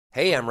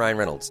Hey, I'm Ryan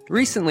Reynolds.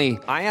 Recently,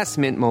 I asked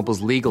Mint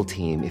Mobile's legal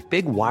team if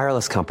big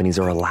wireless companies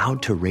are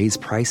allowed to raise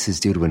prices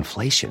due to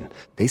inflation.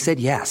 They said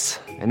yes.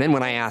 And then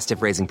when I asked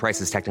if raising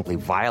prices technically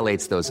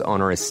violates those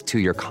onerous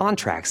two-year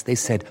contracts, they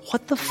said,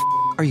 "What the f***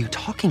 are you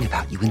talking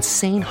about, you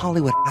insane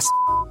Hollywood ass?"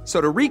 So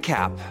to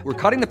recap, we're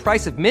cutting the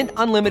price of Mint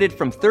Unlimited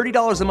from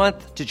 $30 a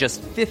month to just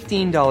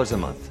 $15 a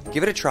month.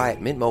 Give it a try at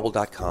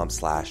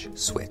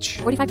mintmobile.com/switch.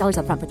 $45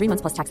 up front for 3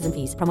 months plus taxes and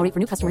fees. Promo rate for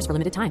new customers for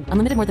limited time.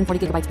 Unlimited more than 40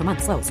 gigabytes per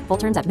month. Slows full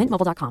terms at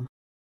mintmobile.com.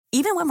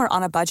 Even when we're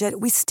on a budget,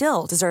 we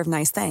still deserve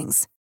nice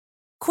things.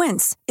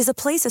 Quince is a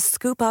place to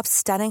scoop up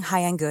stunning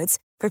high-end goods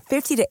for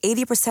 50 to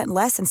 80%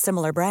 less than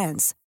similar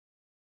brands.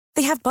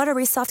 They have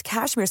buttery soft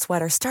cashmere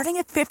sweaters starting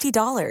at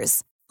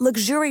 $50,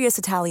 luxurious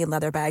Italian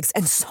leather bags,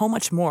 and so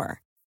much more.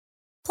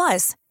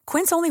 Plus,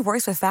 Quince only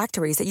works with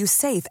factories that use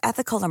safe,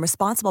 ethical, and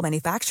responsible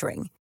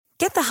manufacturing.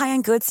 Get the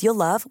high-end goods you'll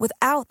love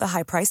without the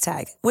high price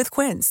tag with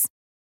Quince.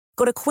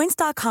 Go to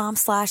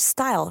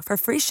quince.com/style for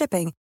free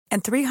shipping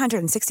and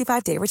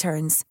 365-day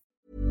returns.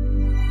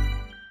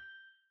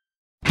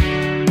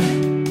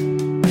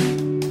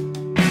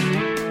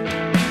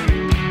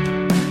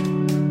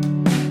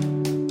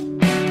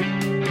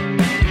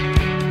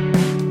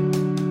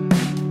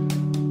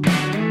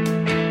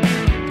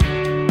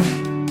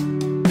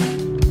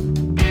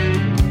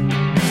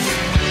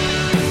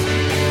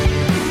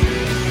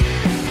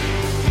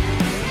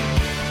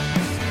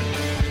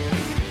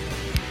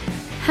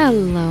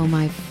 Hello,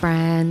 my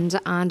friend,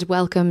 and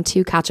welcome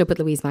to Catch Up with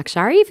Louise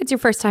McSharry. If it's your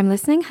first time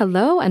listening,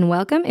 hello and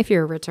welcome. If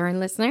you're a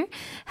return listener,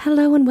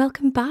 hello and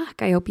welcome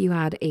back. I hope you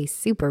had a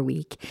super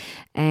week.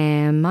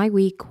 My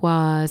week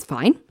was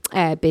fine,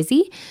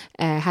 busy.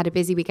 Had a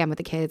busy weekend with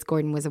the kids.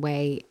 Gordon was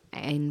away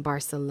in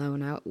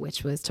Barcelona,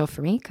 which was tough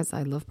for me because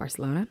I love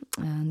Barcelona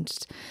and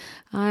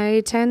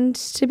I tend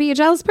to be a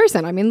jealous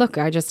person. I mean, look,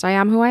 I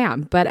am who I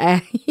am,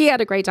 but he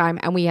had a great time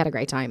and we had a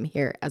great time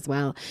here as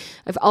well.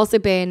 I've also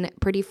been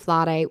pretty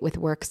flat out with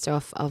work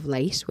stuff of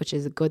late, which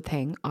is a good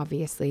thing,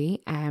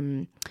 obviously.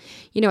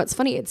 It's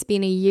funny, it's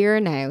been a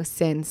year now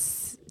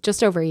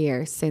just over a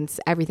year since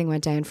everything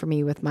went down for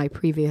me with my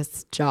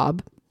previous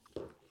job.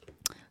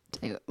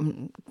 I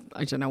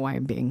don't know why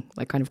I'm being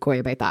kind of coy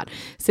about that.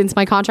 Since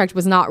my contract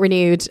was not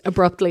renewed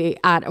abruptly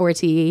at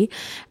RTE.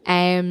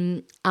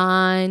 And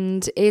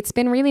it's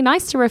been really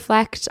nice to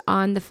reflect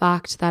on the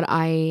fact that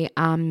I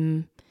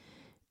am,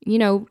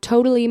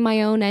 totally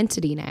my own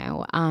entity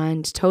now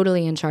and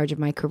totally in charge of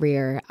my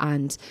career.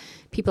 And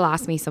people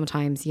ask me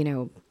sometimes,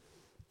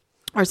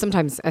 or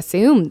sometimes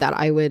assume that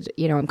I would,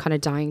 I'm kind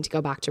of dying to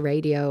go back to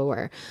radio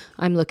or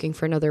I'm looking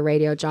for another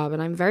radio job.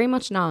 And I'm very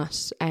much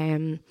not.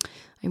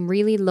 I'm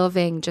really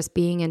loving just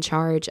being in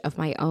charge of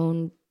my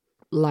own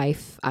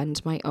life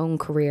and my own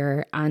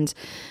career and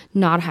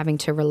not having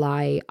to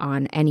rely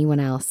on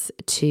anyone else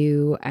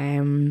to,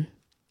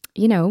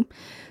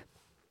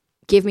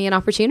 give me an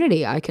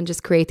opportunity. I can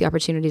just create the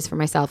opportunities for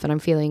myself. And I'm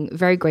feeling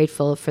very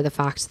grateful for the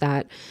fact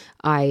that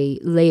I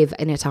live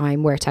in a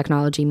time where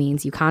technology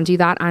means you can do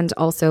that. And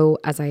also,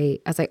 as I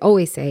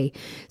always say,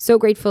 so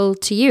grateful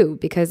to you,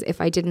 because if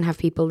I didn't have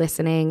people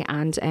listening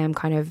and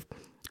kind of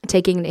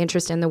taking an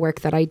interest in the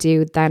work that I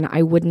do, then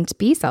I wouldn't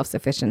be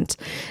self-sufficient.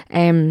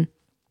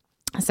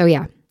 So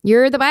yeah,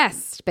 you're the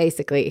best,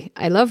 basically.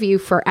 I love you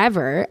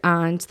forever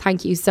and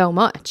thank you so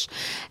much.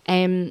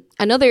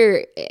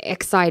 Another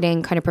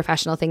exciting kind of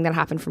professional thing that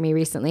happened for me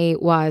recently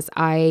was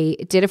I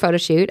did a photo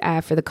shoot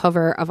for the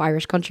cover of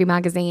Irish Country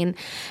magazine,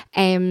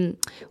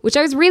 which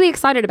I was really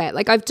excited about.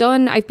 I've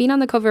been on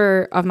the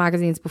cover of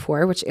magazines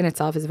before, which in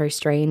itself is a very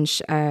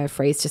strange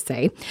phrase to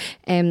say.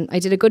 I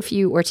did a good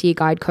few RTE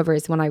guide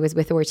covers when I was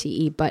with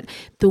RTE, but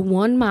the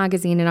one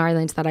magazine in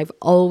Ireland that I've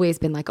always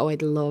been like, oh,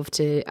 I'd love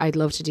to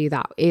do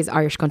that is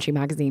Irish Country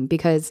magazine,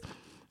 because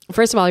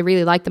first of all, I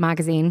really like the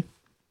magazine.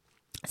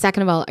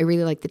 Second of all, I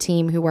really like the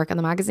team who work on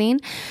the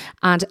magazine.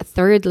 And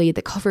thirdly,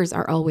 the covers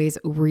are always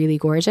really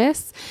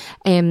gorgeous.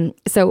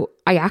 So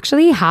I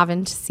actually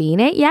haven't seen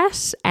it yet.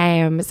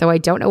 So I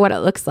don't know what it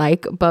looks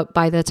like. But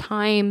by the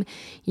time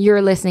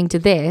you're listening to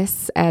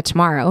this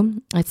tomorrow,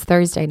 it's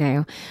Thursday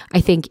now,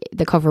 I think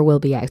the cover will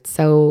be out.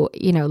 So,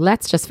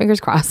 let's just fingers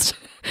crossed.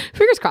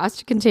 Fingers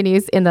crossed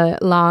continues in the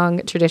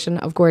long tradition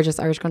of gorgeous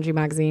Irish Country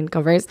magazine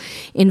covers.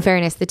 In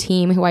fairness, the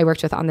team who I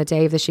worked with on the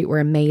day of the shoot were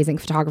amazing.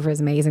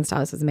 Photographers, amazing.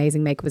 Stylist was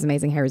amazing. Makeup was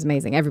amazing. Hair was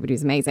amazing. Everybody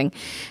was amazing.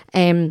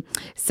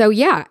 So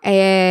yeah,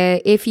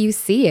 if you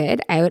see it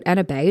out and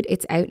about,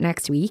 it's out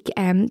next week.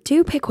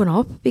 Do pick one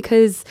up,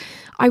 because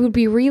I would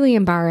be really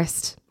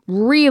embarrassed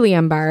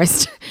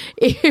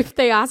if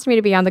they asked me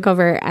to be on the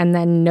cover and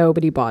then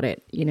nobody bought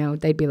it.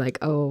 They'd be like,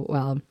 oh,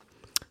 well,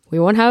 we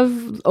won't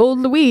have old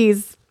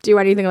Louise do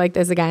anything like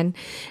this again.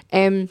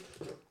 And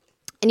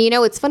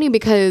it's funny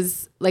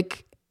because I'm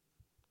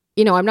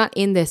not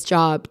in this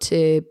job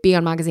to be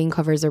on magazine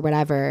covers or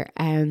whatever.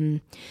 And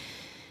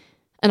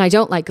I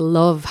don't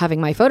love having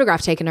my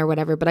photograph taken or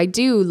whatever, but I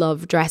do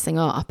love dressing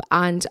up.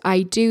 And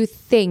I do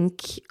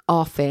think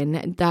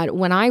often that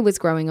when I was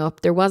growing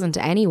up, there wasn't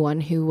anyone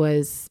who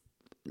was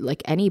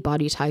like any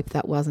body type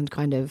that wasn't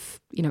kind of,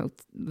 you know,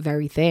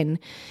 very thin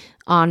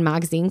on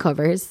magazine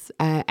covers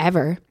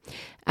ever.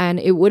 And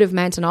it would have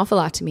meant an awful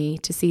lot to me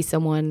to see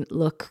someone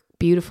look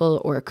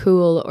beautiful or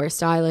cool or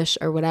stylish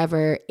or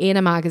whatever in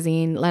a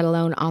magazine, let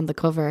alone on the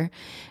cover.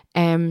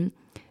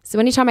 So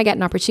anytime I get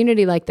an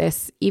opportunity like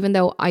this, even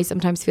though I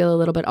sometimes feel a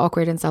little bit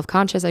awkward and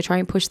self-conscious, I try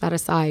and push that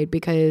aside,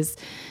 because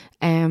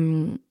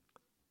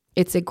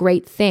it's a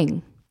great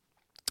thing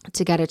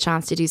to get a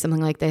chance to do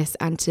something like this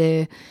and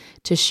to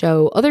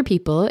show other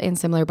people in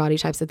similar body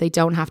types that they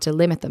don't have to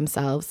limit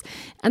themselves.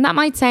 And that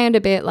might sound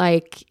a bit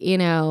like, you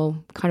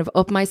know, kind of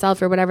up myself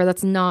or whatever.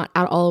 That's not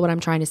at all what I'm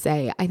trying to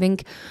say. I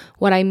think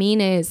what I mean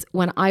is,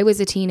 when I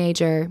was a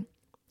teenager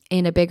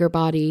in a bigger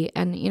body,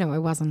 and, you know, I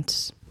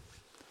wasn't,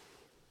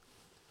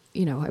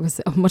 you know, I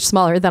was much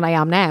smaller than I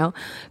am now.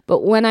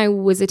 But when I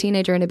was a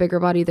teenager in a bigger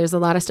body, there's a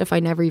lot of stuff I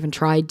never even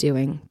tried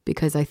doing,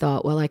 because I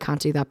thought, well, I can't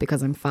do that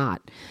because I'm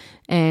fat.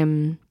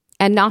 And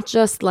not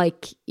just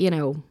like, you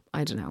know,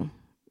 I don't know,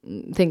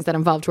 things that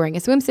involved wearing a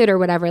swimsuit or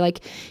whatever,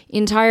 like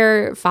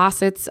entire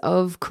facets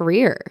of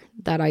career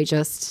that I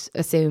just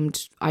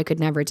assumed I could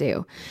never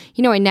do.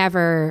 You know,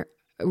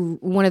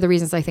 one of the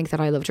reasons I think that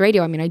I loved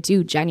radio, I mean, I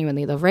do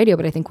genuinely love radio,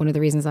 but I think one of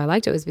the reasons I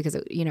liked it was because,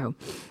 you know,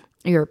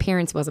 your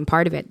appearance wasn't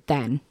part of it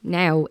then.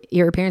 Now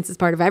your appearance is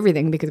part of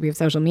everything because we have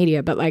social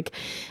media, but like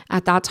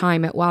at that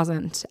time it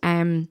wasn't.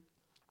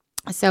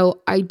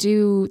 So I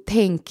do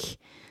think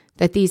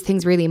that these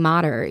things really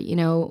matter. You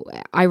know,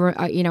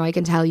 I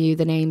can tell you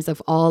the names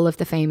of all of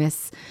the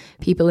famous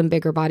people in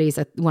bigger bodies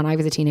when I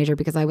was a teenager,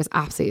 because I was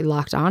absolutely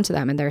locked onto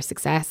them and their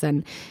success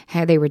and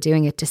how they were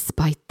doing it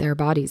despite their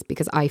bodies,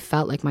 because I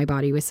felt like my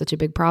body was such a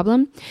big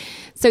problem.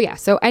 So yeah,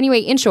 so anyway,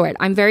 in short,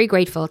 I'm very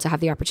grateful to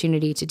have the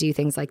opportunity to do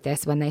things like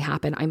this when they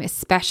happen. I'm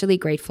especially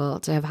grateful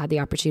to have had the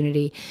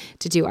opportunity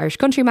to do Irish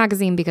Country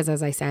Magazine, because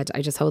as I said,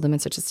 I just hold them in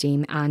such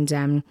esteem.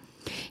 And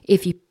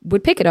if you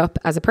would pick it up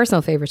as a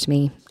personal favourite to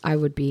me, I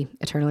would be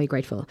eternally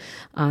grateful.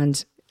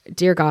 And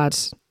dear God,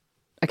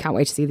 I can't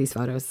wait to see these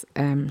photos.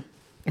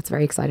 It's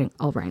very exciting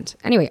all round.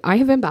 Anyway, I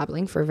have been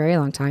babbling for a very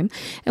long time,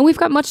 and we've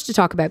got much to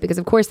talk about, because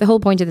of course the whole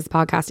point of this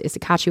podcast is to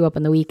catch you up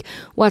in the week,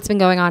 what's been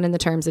going on in the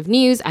terms of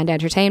news and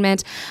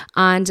entertainment,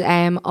 and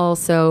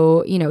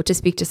also, you know, to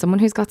speak to someone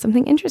who's got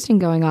something interesting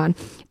going on.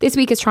 This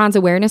week is Trans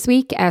Awareness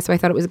Week, so I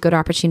thought it was a good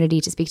opportunity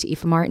to speak to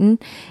Aoife Martin,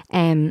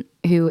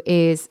 who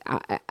is,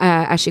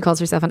 as she calls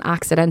herself, an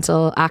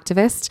accidental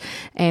activist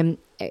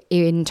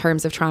in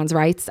terms of trans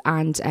rights.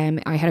 And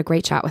I had a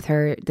great chat with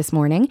her this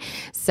morning.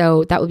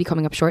 So that will be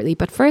coming up shortly.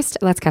 But first,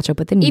 let's catch up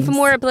with the news. Aoife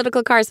Moore,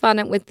 political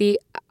correspondent with the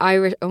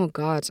Irish... Oh,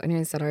 God, I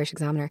nearly said Irish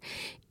Examiner.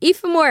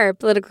 Aoife Moore,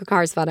 political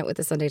correspondent with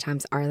the Sunday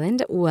Times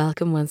Ireland.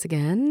 Welcome once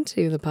again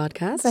to the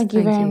podcast. Thank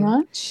you very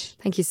much.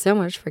 Thank you so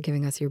much for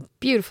giving us your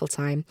beautiful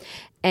time.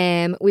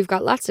 We've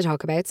got lots to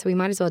talk about, so we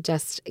might as well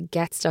just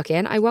get stuck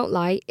in. I won't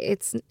lie,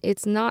 it's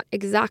not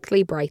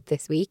exactly bright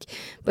this week,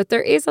 but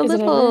there is a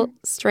little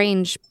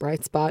strange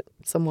bright spot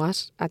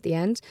somewhat at the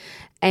end.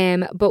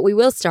 But we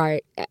will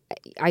start,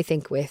 I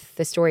think, with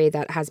the story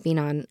that has been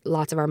on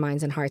lots of our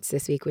minds and hearts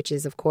this week, which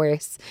is, of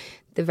course,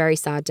 the very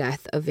sad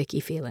death of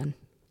Vicky Phelan.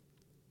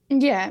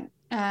 Yeah.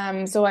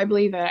 So I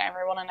believe that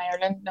everyone in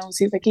Ireland knows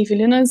who Vicky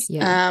Phelan is.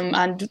 Yeah.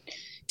 And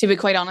to be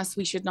quite honest,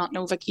 we should not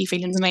know Vicky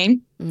Phelan's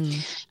name.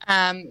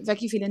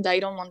 Vicky Phelan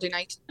died on Monday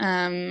night,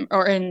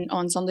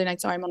 on Sunday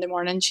night, Monday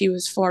morning. She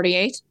was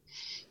 48.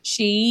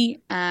 She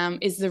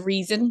is the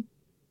reason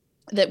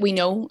that we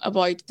know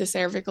about the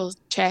cervical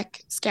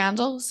check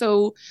scandal.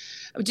 So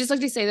I would just like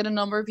to say that a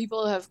number of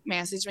people have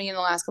messaged me in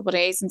the last couple of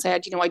days and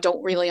said, you know, I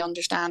don't really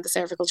understand the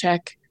cervical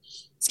check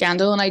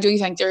scandal. And I do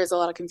think there is a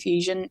lot of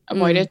confusion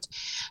about it.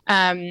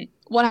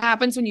 What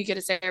happens when you get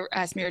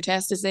a smear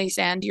test is they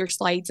send your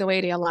slides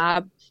away to a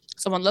lab.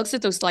 Someone looks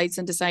at those slides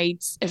and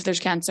decides if there's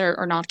cancer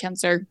or not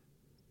cancer.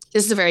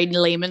 This is a very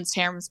layman's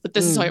terms, but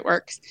this is how it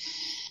works.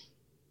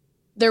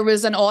 There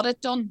was an audit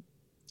done,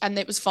 and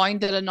it was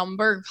found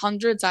that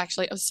hundreds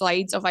actually, of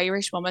slides of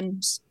Irish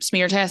women's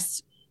smear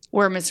tests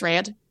were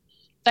misread.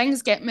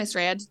 Things get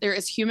misread. There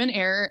is human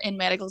error in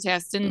medical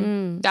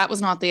testing. That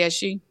was not the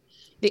issue.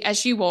 The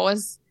issue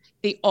was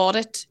the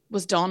audit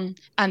was done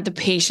and the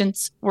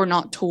patients were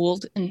not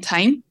told in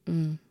time.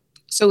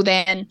 So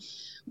then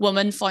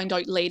women found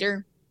out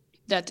later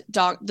that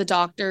the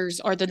doctors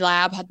or the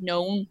lab had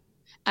known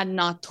and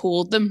not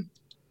told them.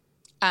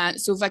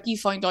 So Vicky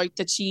found out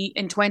that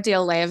in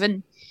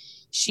 2011,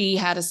 she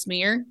had a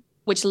smear,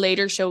 which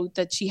later showed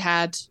that she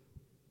had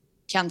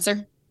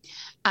cancer.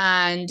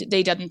 And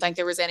they didn't think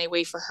there was any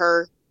way for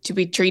her to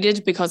be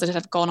treated because it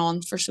had gone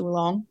on for so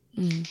long.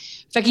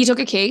 Vicky took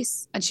a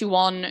case and she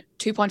won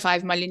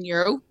 €2.5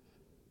 million.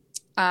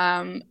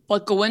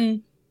 But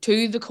going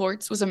to the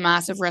courts was a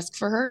massive risk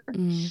for her.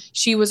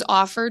 She was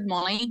offered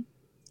money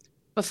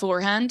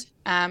beforehand.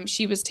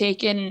 She was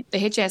taking the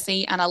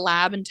HSE and a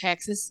lab in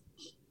Texas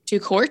to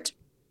court.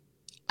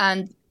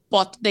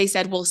 But they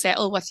said, we'll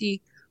settle with you.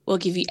 We'll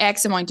give you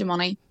X amount of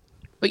money,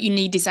 but you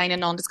need to sign a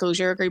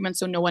non-disclosure agreement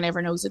so no one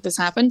ever knows that this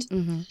happened.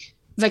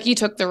 Vicky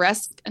took the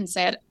risk and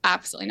said,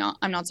 absolutely not.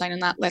 I'm not signing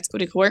that. Let's go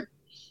to court.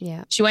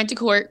 Yeah. She went to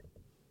court.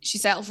 She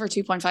settled for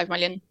 2.5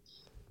 million.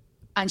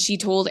 And she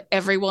told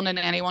everyone and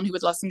anyone who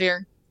would listen to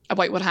her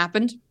about what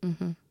happened.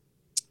 Mm-hmm.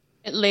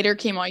 It later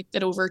came out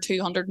that over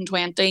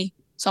 220,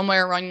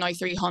 somewhere around now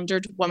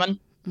 300 women,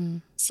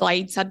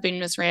 slides had been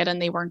misread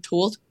and they weren't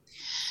told.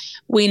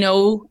 We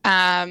know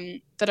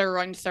that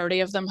around 30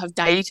 of them have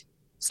died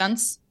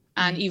since.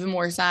 And even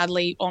more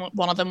sadly,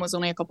 one of them was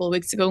only a couple of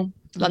weeks ago.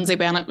 Lindsay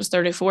Bennett was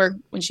 34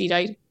 when she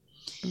died.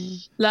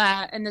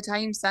 In the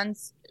time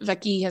since,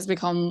 Vicky had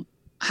become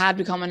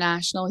a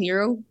national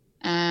hero.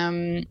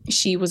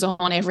 She was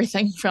on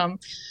everything from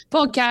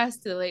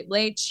podcasts to the Late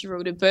Late. She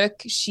wrote a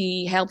book.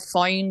 She helped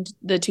found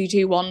the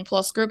 221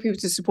 Plus group, who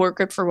was a support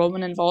group for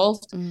women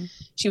involved.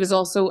 She was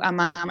also a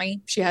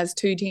mommy. She has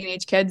 2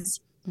 teenage kids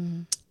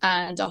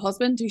and a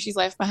husband who she's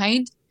left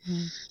behind.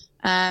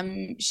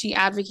 She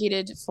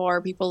advocated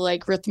for people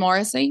like Ruth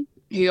Morrissey,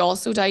 who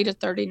also died at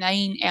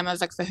 39, Emma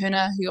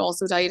Vick-Fahuna, who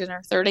also died in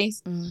her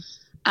 30s.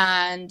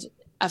 And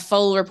a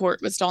full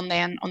report was done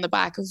then on the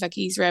back of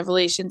Vicky's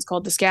revelations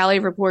called the Skelly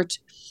Report,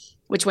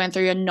 which went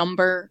through a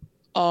number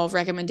of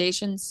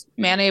recommendations,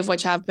 many of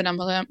which have been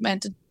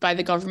implemented by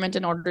the government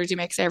in order to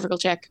make cervical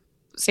check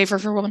safer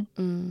for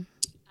women.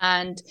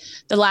 And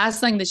the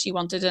last thing that she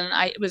wanted, and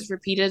it was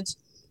repeated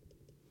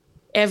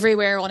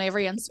everywhere on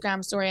every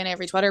Instagram story and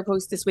every Twitter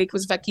post this week,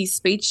 was Vicky's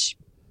speech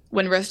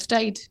when Ruth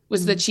died,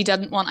 was that she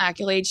didn't want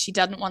accolades, she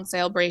didn't want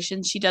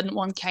celebrations, she didn't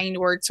want kind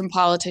words from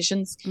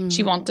politicians.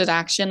 She wanted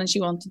action and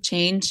she wanted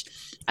change.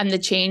 And the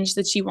change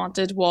that she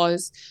wanted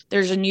was,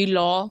 there's a new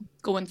law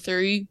going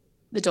through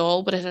the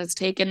Dáil, but it has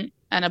taken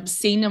an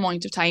obscene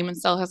amount of time and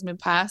still hasn't been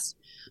passed.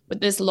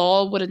 But this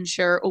law would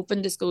ensure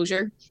open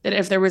disclosure, that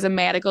if there was a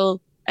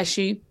medical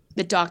issue,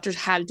 the doctors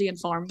had to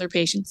inform their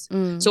patients.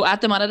 So at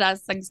the minute,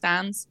 as things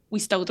stands, we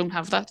still don't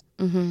have that.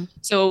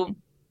 So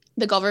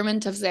the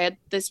government have said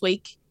this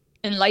week,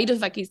 in light of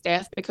Vicky's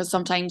death, because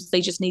sometimes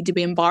they just need to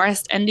be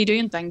embarrassed into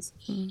doing things,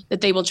 that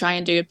they will try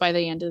and do it by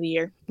the end of the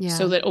year,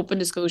 so that open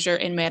disclosure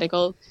in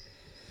medical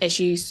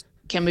issues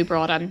can be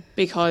brought in.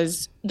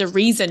 Because the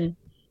reason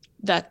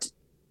that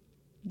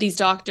these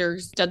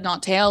doctors did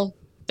not tell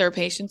their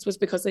patients was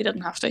because they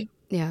didn't have to.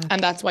 And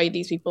that's why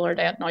these people are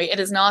dead now.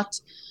 It is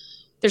not...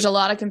 There's a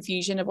lot of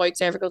confusion about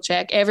cervical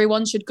check.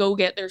 Everyone should go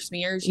get their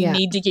smears. You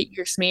need to get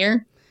your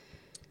smear.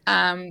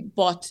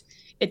 But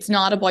it's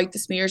not about the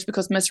smears,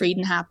 because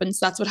misreading happens.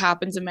 That's what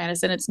happens in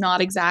medicine. It's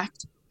not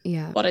exact.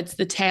 But it's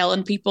the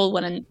telling people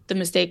when the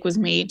mistake was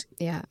made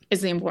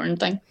is the important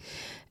thing.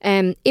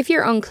 If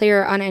you're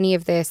unclear on any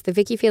of this, the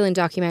Vicky Phelan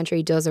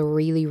documentary does a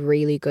really,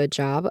 really good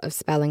job of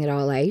spelling it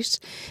all out.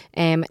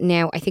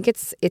 Now, I think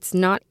it's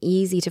not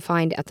easy to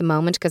find at the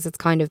moment, because it's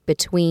kind of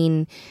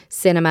between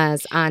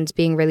cinemas and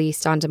being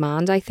released on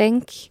demand, I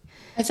think.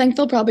 I think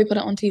they'll probably put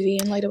it on TV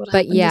in light of what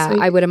happened But yeah, this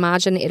week. I would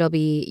imagine you'll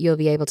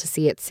be able to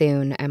see it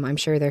soon. I'm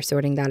sure they're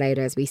sorting that out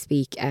as we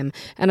speak. And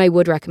I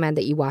would recommend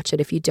that you watch it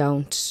if you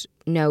don't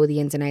know the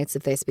ins and outs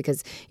of this,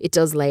 because it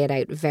does lay it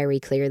out very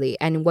clearly.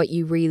 And what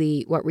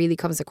really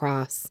comes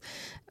across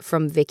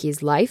from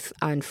Vicky's life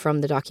and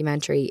from the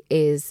documentary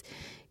is,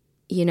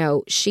 you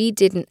know, she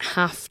didn't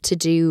have to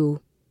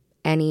do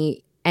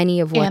any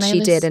of what she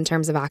did in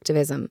terms of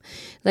activism.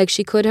 Like,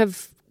 she could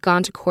have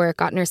gone to court,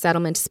 gotten her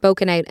settlement,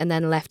 spoken out, and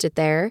then left it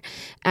there.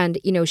 And,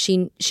 you know,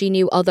 she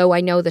knew, although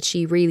I know that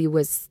she really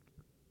was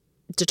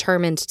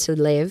determined to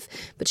live,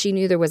 but she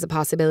knew there was a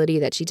possibility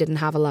that she didn't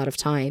have a lot of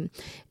time,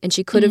 and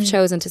she could have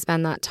chosen to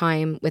spend that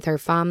time with her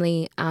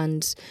family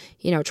and,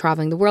 you know,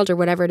 traveling the world or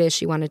whatever it is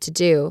she wanted to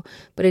do.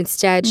 But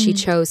instead she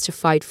chose to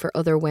fight for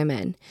other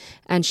women,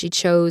 and she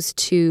chose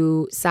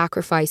to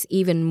sacrifice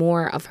even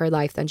more of her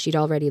life than she'd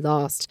already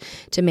lost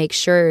to make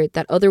sure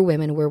that other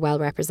women were well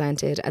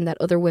represented and that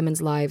other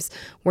women's lives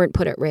weren't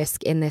put at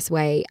risk in this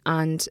way.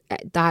 And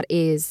that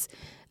is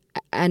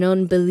an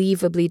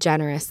unbelievably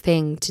generous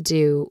thing to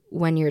do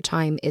when your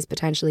time is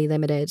potentially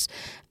limited.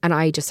 And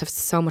I just have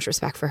so much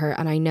respect for her,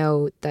 and I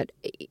know that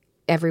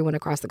everyone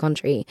across the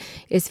country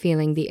is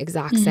feeling the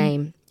exact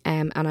same.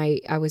 And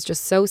I was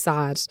just so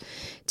sad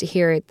to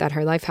hear that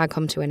her life had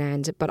come to an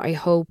end. But I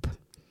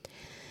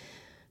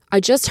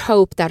just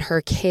hope that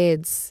her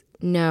kids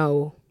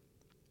know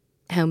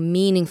how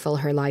meaningful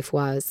her life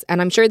was.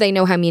 And I'm sure they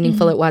know how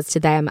meaningful it was to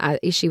them.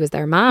 She was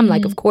their mom,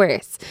 like, of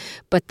course.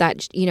 But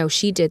that, you know,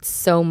 she did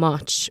so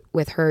much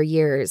with her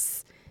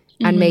years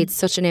and made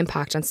such an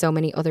impact on so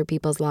many other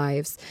people's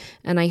lives.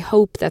 And I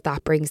hope that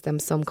that brings them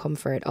some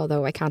comfort,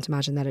 although I can't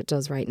imagine that it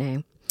does right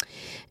now.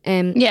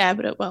 Yeah,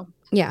 but it will.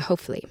 Yeah,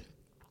 hopefully.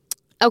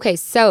 Okay,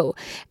 so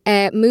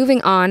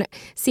moving on.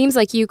 Seems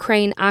like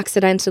Ukraine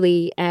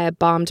accidentally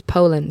bombed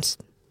Poland.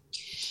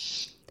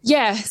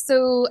 Yeah,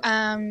 so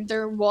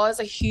there was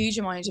a huge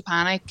amount of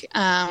panic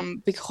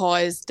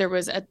because there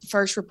was, at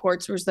first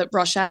reports was that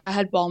Russia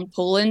had bombed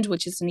Poland,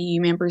 which is an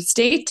EU member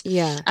state.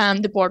 Yeah.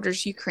 The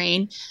borders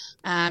Ukraine.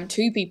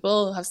 2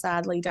 people have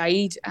sadly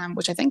died,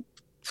 which I think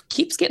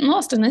keeps getting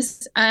lost in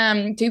this.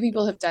 2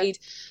 people have died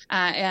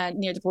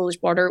near the Polish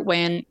border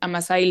when a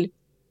missile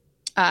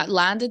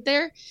landed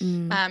there.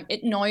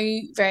 It now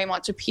very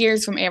much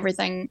appears from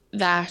everything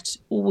that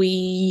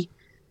we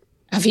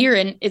have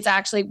hearing,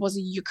 it was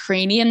a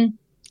Ukrainian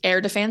air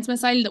defense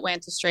missile that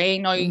went astray.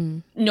 Now,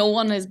 no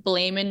one is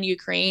blaming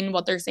Ukraine.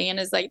 What they're saying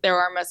is like there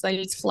are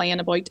missiles flying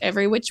about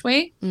every which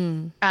way.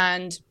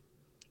 And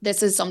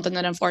this is something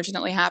that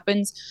unfortunately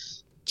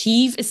happens.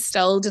 Kyiv is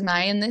still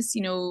denying this.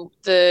 You know,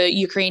 the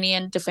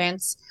Ukrainian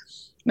defense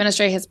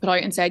ministry has put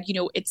out and said, you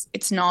know,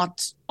 it's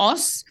not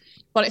us.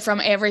 But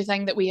from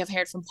everything that we have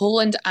heard from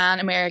Poland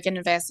and American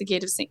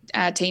investigative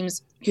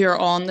teams who are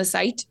on the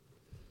site,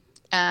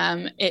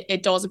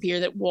 it does appear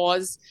that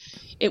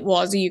it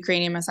was a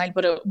Ukrainian missile,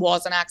 but it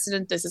was an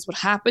accident. This is what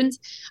happened.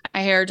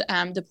 I heard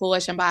the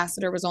Polish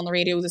ambassador was on the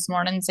radio this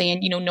morning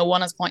saying, you know, no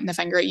one is pointing the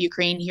finger at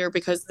Ukraine here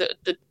because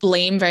the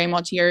blame very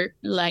much here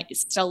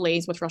still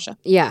lays with Russia.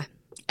 Yeah.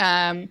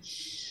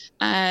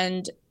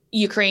 And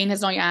Ukraine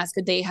has now asked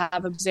that they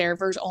have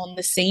observers on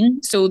the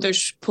scene. So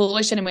there's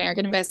Polish and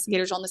American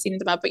investigators on the scene at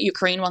the moment, but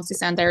Ukraine wants to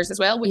send theirs as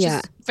well, which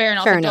is fair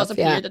enough. It does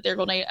appear that they're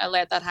going to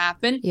let that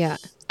happen. Yeah.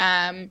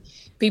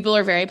 People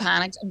are very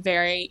panicked and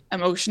very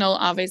emotional.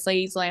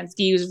 Obviously,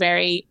 Zelensky was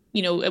very,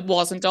 you know, it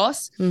wasn't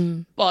us,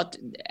 but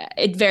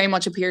it very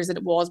much appears that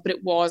it was, but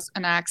it was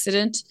an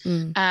accident.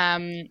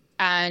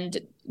 And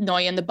now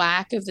in the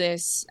back of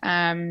this,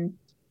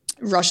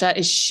 Russia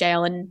is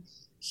shelling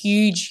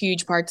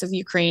huge parts of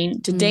Ukraine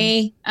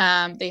today.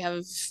 They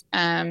have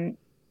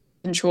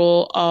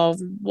control of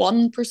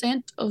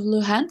 1% of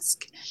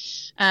Luhansk.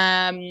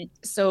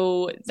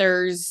 So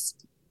there's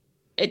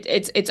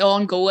it's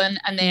ongoing,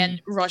 and then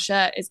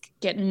Russia is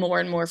getting more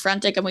and more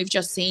frantic. And we've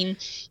just seen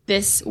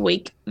this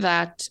week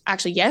that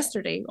actually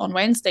yesterday on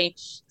Wednesday,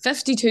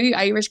 52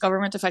 Irish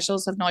government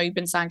officials have now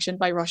been sanctioned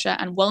by Russia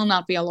and will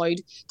not be allowed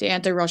to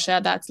enter Russia.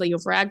 That's Leo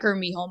Varadkar,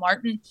 Michal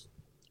Martin.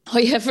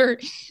 However,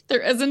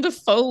 there isn't a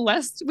full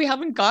list. We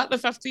haven't got the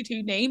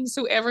 52 names,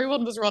 so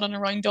everyone was running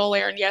around all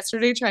Ireland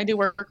yesterday trying to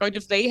work out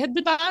if they had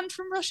been banned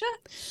from Russia.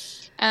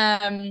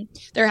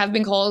 There have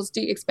been calls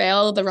to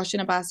expel the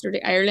Russian ambassador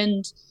to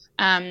Ireland.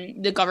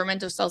 The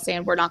government is still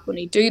saying we're not going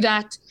to do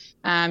that.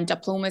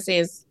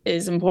 Diplomacy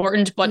is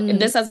important, but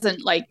this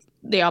isn't like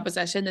the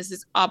opposition. This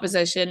is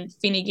opposition.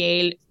 Fine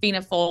Gael,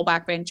 Fianna Fáil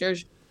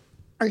backbenchers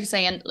are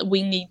saying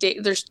we need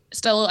to, there's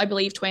still, I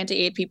believe,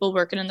 28 people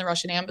working in the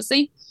Russian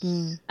embassy.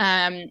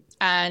 And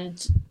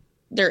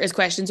there is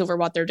questions over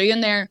what they're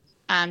doing there,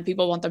 and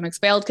people want them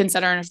expelled,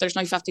 considering if there's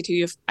now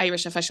 52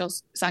 Irish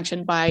officials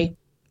sanctioned by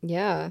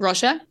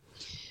Russia,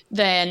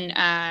 then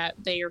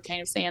they are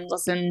kind of saying,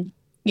 listen,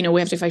 you know,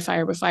 we have to fight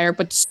fire with fire.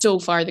 But so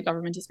far, the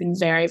government has been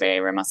very, very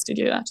remiss to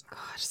do that. God,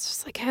 it's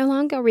just like, how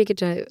long are we going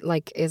to,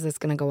 like, is this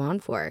going to go on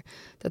for?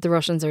 That the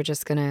Russians are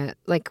just going to,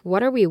 like,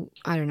 what are we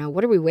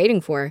waiting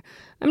for?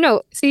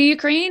 See,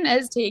 Ukraine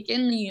is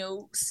taking, you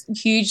know,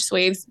 huge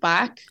swathes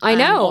back. I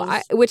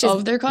know,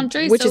 of their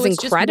country. Which is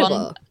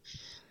incredible.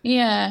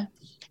 And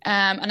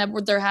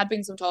there had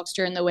been some talks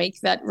during the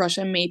week that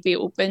Russia may be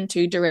open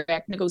to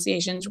direct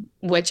negotiations,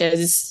 which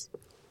is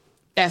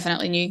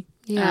definitely new.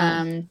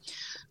 Yeah.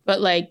 But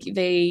like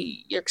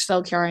you're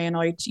still carrying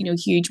out, you know,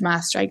 huge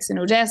mass strikes in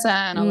Odessa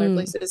and other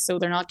places, so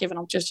they're not giving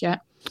up just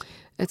yet.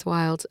 It's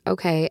wild.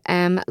 Okay,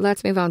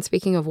 let's move on.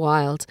 Speaking of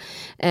wild,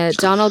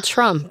 Donald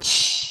Trump.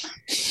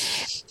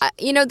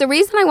 You know, the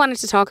reason I wanted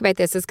to talk about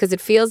this is because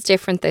it feels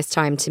different this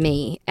time to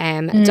me.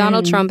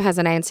 Donald Trump has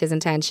announced his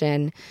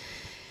intention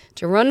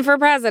to run for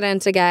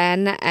president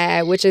again,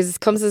 which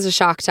comes as a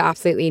shock to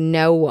absolutely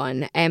no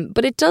one.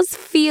 But it does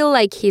feel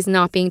like he's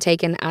not being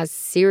taken as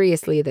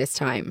seriously this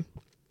time.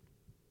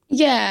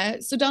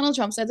 Yeah, so Donald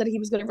Trump said that he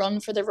was going to run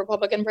for the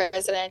Republican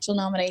presidential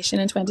nomination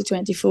in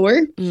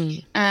 2024.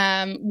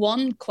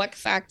 One quick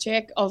fact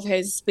check of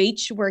his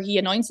speech where he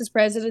announced his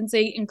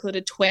presidency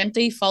included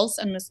 20 false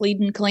and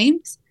misleading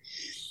claims.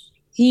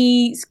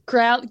 He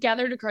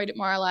gathered a crowd at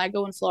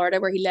Mar-a-Lago in Florida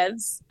where he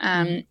lives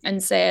and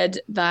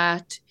said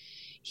that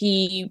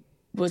he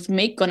was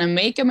going to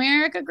make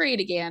America great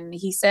again.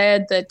 He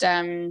said that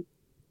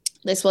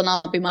this will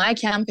not be my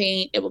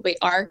campaign, it will be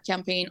our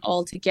campaign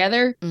all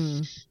together.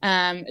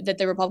 That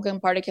the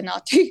Republican Party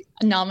cannot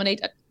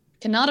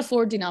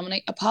afford to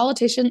nominate a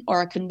politician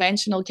or a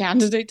conventional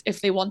candidate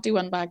if they want to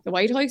win back the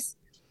White House.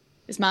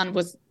 This man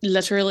was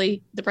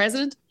literally the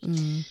president.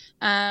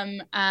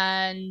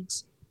 And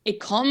it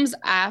comes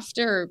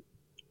after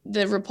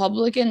the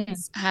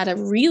Republicans had a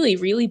really,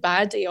 really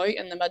bad day out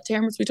in the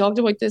midterms. We talked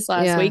about this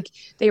last week.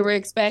 They were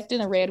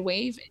expecting a red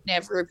wave. It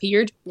never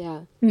appeared.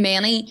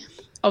 Many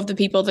of the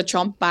people that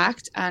Trump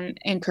backed and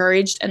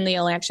encouraged in the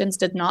elections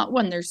did not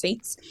win their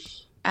seats.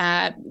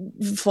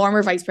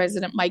 Former Vice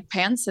President Mike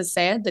Pence has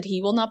said that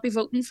he will not be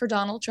voting for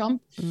Donald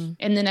Trump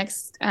in the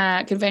next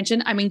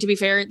convention. I mean, to be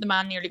fair, the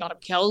man nearly got him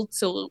killed,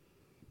 so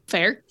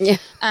fair.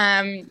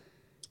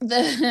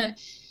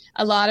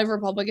 A lot of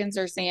Republicans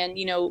are saying,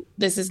 you know,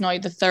 this is now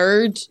the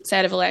third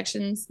set of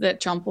elections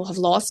that Trump will have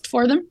lost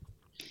for them.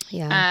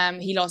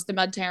 He lost the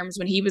midterms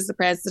when he was the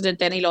president,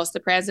 then he lost the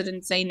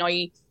presidency. Now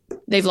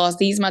they've lost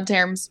these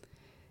midterms.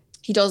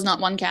 He does not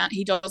want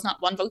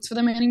votes for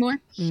them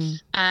anymore.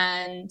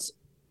 And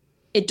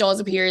it does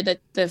appear that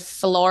the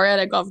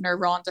Florida governor,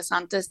 Ron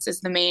DeSantis,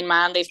 is the main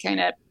man they've kind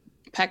of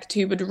picked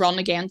who would run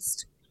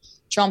against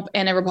Trump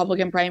in a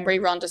Republican primary.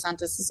 Ron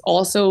DeSantis is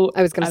also,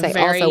 I was going to say,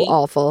 also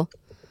awful.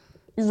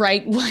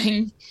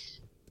 right-wing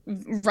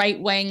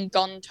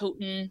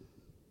gun-toting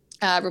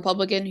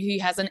Republican who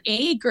has an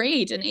A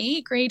grade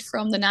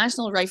from the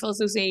National Rifle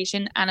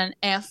Association and an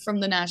F from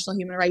the National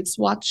Human Rights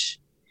Watch.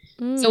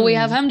 So we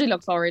have him to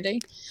look forward to.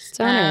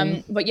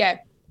 Stunning. But yeah,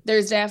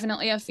 there's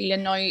definitely a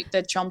feeling now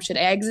that Trump should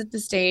exit the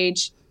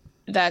stage,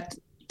 that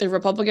the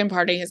Republican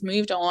Party has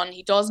moved on.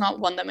 He does not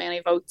want that many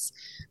votes,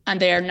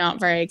 and they are not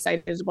very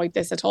excited about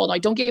this at all. Now,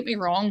 don't get me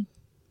wrong.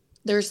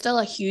 There's still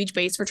a huge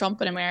base for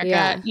Trump in America.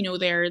 Yeah. You know,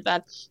 they're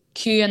that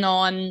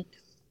QAnon,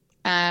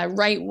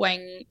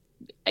 right-wing,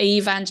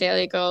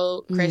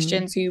 evangelical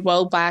Christians who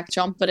will back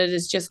Trump, but it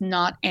is just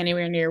not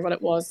anywhere near what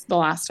it was the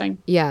last time.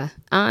 Yeah.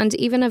 And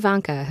even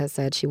Ivanka has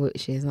said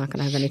she's not going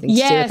to have anything to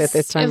do with it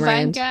this time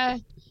around.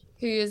 Ivanka,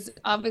 who is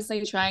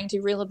obviously trying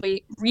to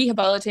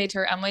rehabilitate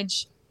her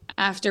image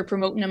after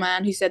promoting a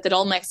man who said that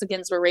all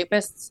Mexicans were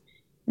rapists,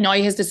 now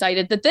has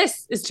decided that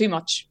this is too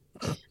much.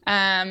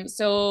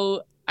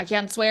 So I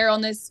can't swear on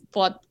this,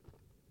 but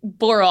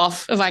bore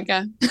off,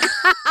 Ivanka.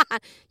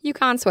 You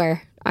can't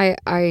swear.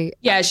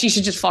 Yeah, she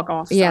should just fuck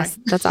off. Sorry. Yes,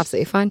 that's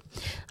absolutely fine.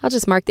 I'll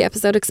just mark the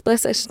episode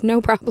explicit. No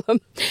problem.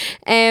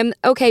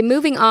 Okay,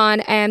 moving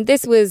on.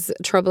 This was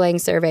a troubling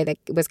survey that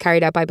was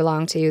carried out by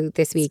Belong To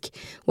this week.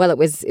 Well,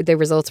 the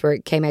results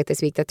came out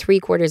this week that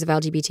 3/4 of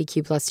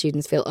LGBTQ plus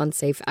students feel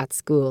unsafe at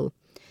school.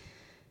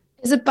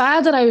 Is it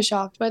bad that I was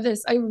shocked by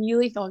this? I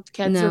really thought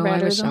kids were better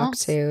than us. I was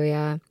shocked too,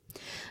 yeah.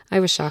 I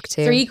was shocked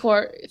too.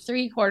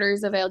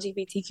 Three-quarters of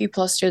LGBTQ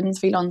plus students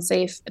feel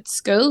unsafe at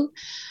school.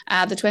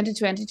 The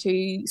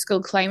 2022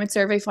 school climate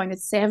survey found that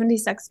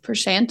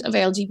 76% of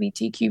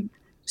LGBTQ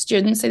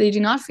students say they do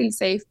not feel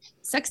safe.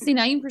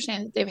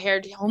 69% they've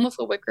heard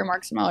homophobic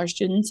remarks from other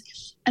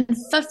students, and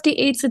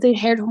 58% said they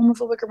heard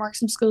homophobic remarks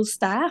from school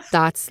staff.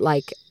 That's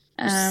like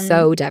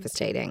so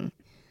devastating.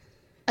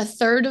 A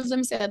third of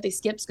them said they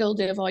skipped school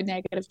to avoid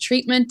negative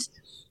treatment.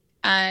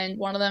 And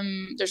one of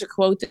them, there's a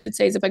quote that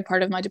says, "A big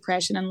part of my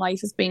depression in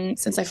life has been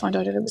since I found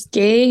out that I was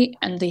gay,"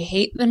 and they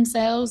hate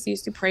themselves. They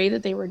used to pray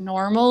that they were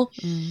normal.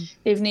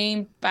 They've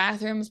named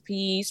bathrooms,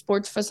 PE,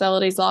 sports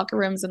facilities, locker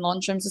rooms and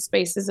lunchrooms as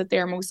spaces that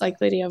they're most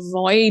likely to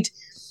avoid.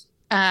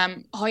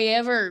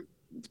 However,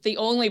 the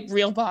only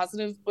real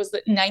positive was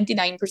that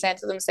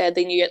 99% of them said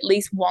they knew at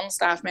least one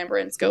staff member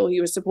in school who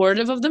was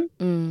supportive of them.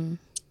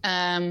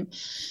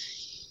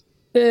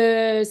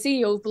 The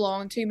CEO of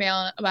Belong To,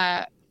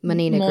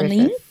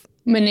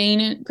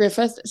 Manina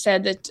Griffith,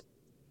 said that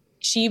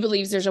she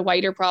believes there's a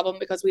wider problem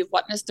because we've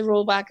witnessed the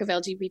rollback of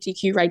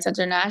LGBTQ rights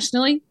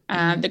internationally,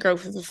 the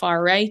growth of the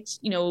far right,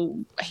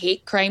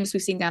 hate crimes.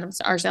 We've seen that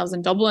ourselves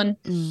in Dublin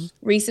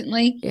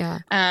recently,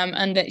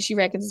 and that she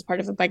reckons it's part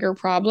of a bigger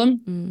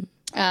problem.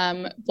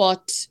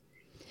 But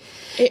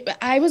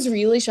I was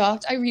really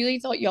shocked. I really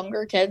thought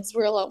younger kids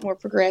were a lot more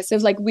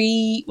progressive. Like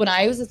when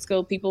I was at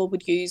school, people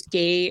would use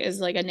gay as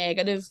like a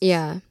negative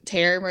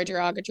term or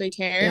derogatory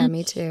term. Yeah,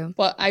 me too.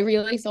 But I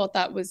really thought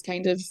that was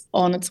kind of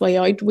on its way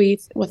out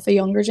with the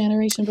younger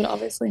generation, but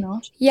obviously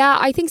not. Yeah,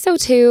 I think so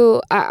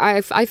too.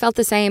 I felt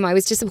the same. I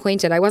was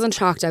disappointed. I wasn't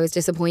shocked. I was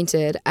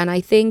disappointed. And I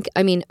think,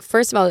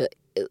 first of all,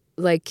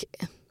 like,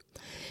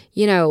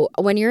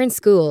 when you're in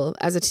school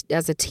as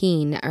a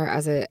teen or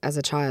as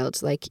a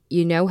child, like,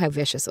 how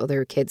vicious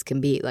other kids can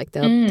be. Like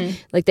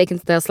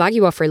they'll slag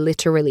you off for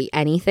literally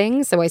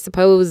anything. So I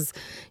suppose,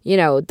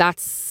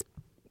 that's,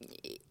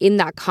 in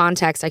that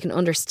context, I can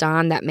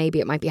understand that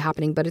maybe it might be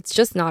happening, but it's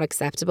just not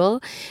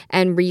acceptable.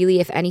 And really,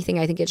 if anything,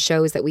 I think it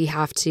shows that we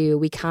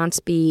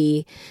can't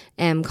be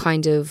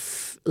kind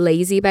of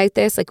lazy about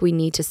this. Like, we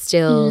need to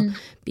still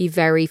be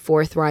very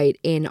forthright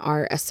in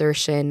our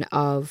assertion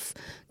of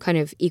kind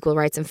of equal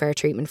rights and fair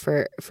treatment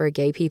for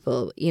gay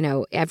people,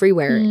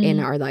 everywhere in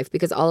our life,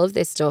 because all of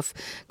this stuff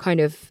kind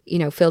of,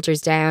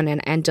 filters down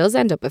and does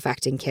end up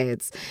affecting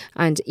kids.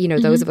 And,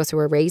 those of us who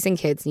are raising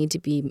kids need to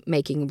be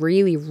making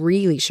really,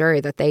 really sure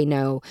that they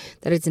know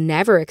that it's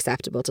never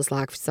acceptable to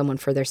slag someone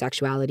for their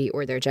sexuality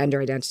or their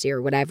gender identity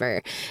or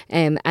whatever.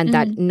 And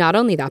that not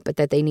only that, but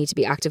that they need to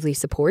be actively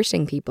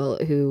supporting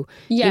people who,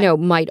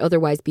 might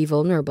otherwise be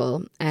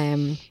vulnerable.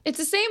 It's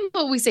the same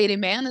what we say to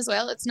men as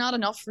well. It's not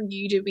enough for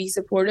you to be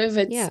supportive.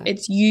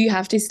 It's you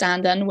have to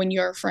stand in when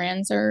your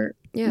friends are,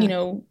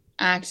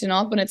 acting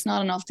up, and it's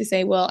not enough to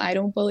say, well, I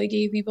don't bully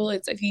gay people.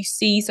 It's if you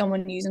see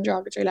someone using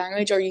derogatory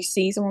language or you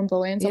see someone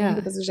bullying someone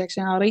because of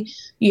sexuality,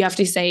 you have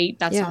to say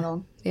that's not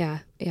on. Yeah.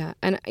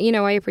 And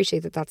I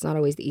appreciate that that's not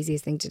always the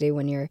easiest thing to do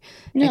when you're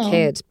a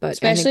kid, but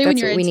especially when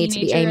you're a teenager, need to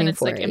be aiming and it's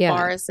for. like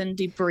embarrassing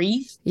to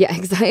breathe. Yeah,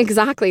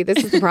 exactly.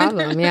 This is the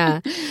problem.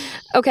 Yeah.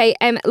 Okay.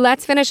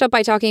 Let's finish up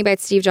by talking about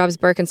Steve Jobs'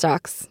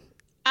 Birkenstocks.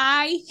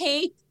 I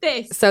hate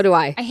this. So do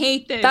I. I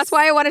hate this. That's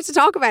why I wanted to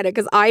talk about it,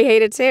 because I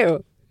hate it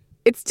too.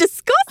 It's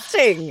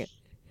disgusting.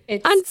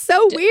 And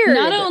so weird.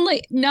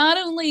 Not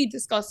only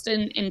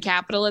disgusting in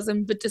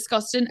capitalism, but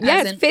disgusting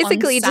as in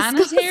physically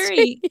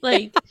unsanitary. Disgusting.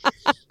 Like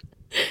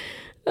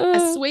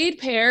A suede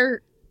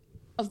pair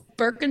of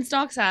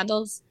Birkenstock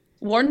sandals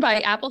worn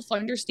by Apple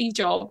founder Steve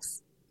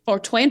Jobs for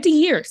 20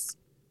 years,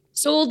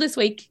 sold this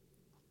week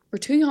for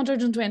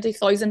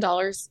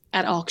 $220,000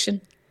 at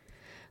auction.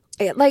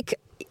 Like,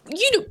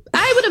 you know,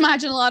 I would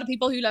imagine a lot of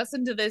people who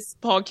listen to this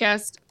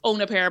podcast own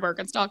a pair of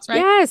Birkenstocks, right?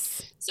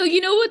 Yes. So you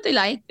know what they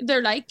like?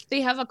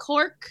 They have a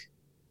cork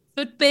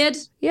footbed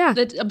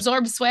that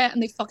absorbs sweat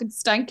and they fucking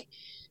stink.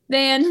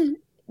 Then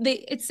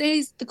it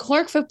says the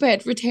cork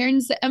footbed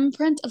returns the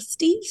imprint of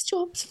Steve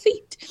Jobs'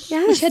 feet,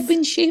 which had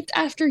been shaped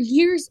after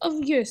years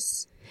of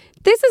use.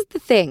 This is the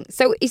thing.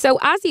 So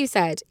as you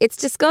said, it's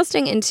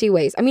disgusting in two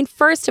ways. I mean,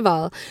 first of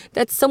all,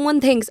 that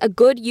someone thinks a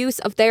good use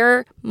of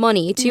their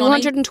money,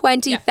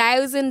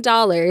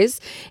 $220,000,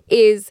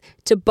 is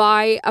to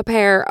buy a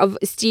pair of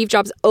Steve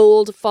Jobs'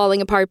 old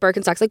falling apart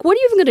Birkenstocks. Like, what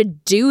are you even going to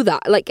do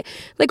that? Like,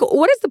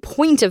 what is the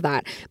point of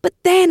that? But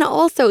then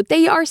also,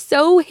 they are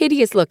so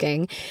hideous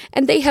looking,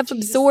 and they have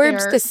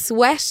absorbed the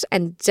sweat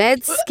and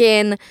dead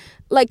skin.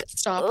 Like,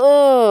 stop.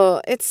 Oh,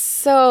 it's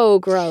so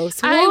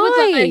gross. Why? I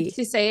would like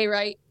to say,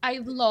 right, I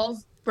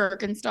love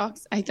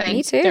Birkenstocks. I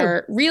think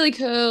they're really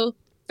cool,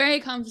 very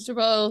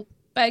comfortable,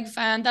 big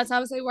fan. That's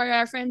obviously why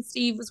our friend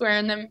Steve was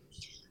wearing them.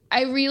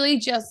 I really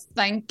just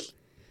think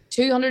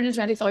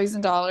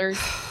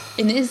 $220,000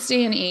 in this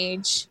day and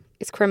age.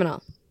 It's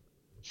criminal.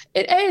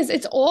 It is.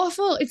 It's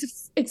awful.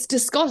 It's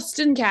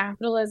disgusting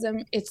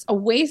capitalism. It's a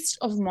waste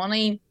of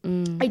money.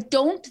 I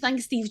don't think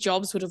Steve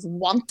Jobs would have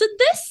wanted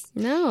this.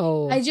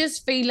 No. I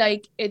just feel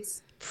like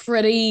it's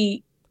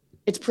pretty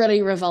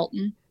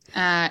revolting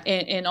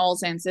in all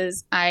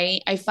senses.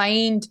 I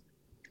find,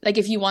 like,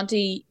 if you want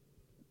to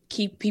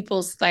keep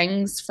people's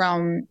things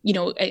from, you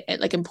know,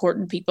 like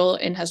important people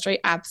in history,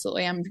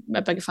 absolutely, I'm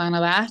a big fan of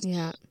that.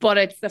 Yeah. But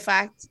it's the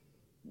fact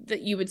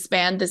that you would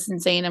spend this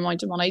insane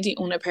amount of money to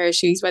own a pair of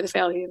shoes by the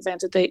fella who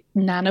invented the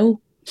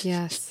nano.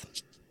 Yes.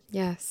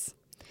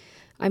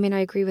 I mean, I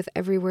agree with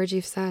every word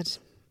you've said.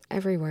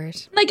 Every word.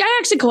 Like, I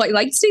actually quite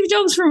liked Steve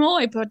Jobs from all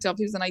I put up.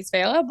 He was a nice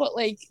fella, but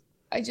like,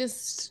 I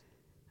just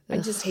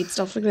hate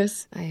stuff like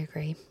this. I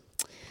agree.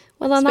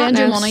 Well, on spend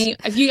that your note, money.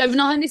 If you have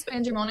nothing to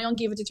spend your money on,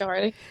 give it to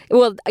charity.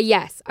 Well,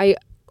 yes, I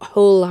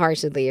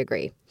wholeheartedly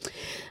agree.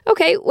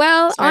 Okay,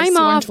 well, I'm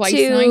off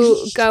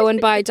to go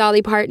and buy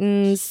Dolly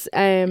Parton's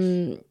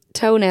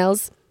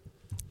toenails,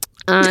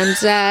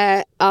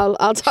 and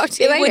I'll talk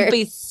to you later. It would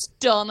be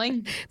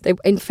stunning.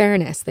 In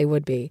fairness, they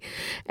would be.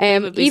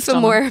 Aoife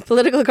Moore,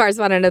 political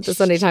correspondent at the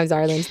Sunday Times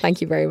Ireland. Thank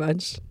you very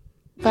much.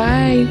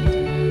 Bye.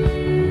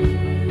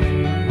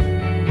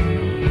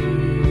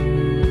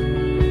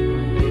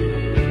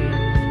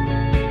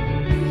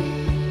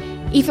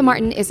 Aoife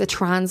Martin is a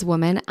trans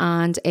woman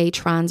and a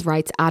trans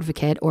rights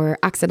advocate, or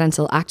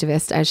accidental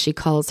activist as she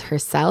calls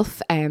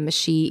herself.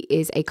 She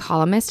is a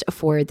columnist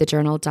for the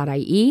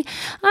journal.ie,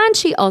 and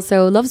she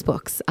also loves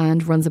books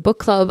and runs a book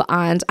club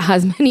and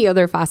has many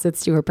other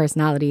facets to her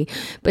personality.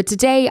 But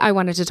today I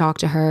wanted to talk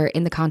to her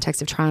in the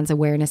context of Trans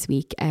Awareness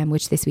Week,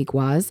 which this week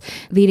was,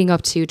 leading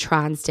up to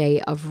Trans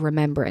Day of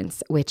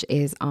Remembrance, which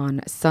is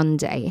on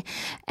Sunday.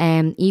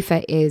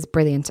 Aoife is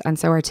brilliant and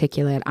so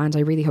articulate, and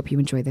I really hope you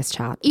enjoy this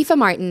chat. Aoife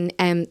Martin,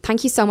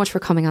 thank you so much for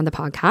coming on the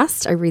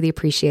podcast. I really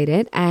appreciate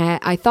it.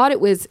 I thought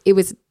it was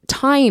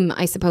time,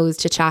 I suppose,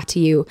 to chat to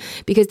you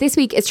because this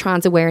week is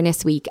Trans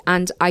Awareness Week,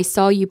 and I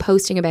saw you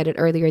posting about it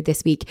earlier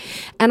this week,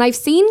 and I've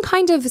seen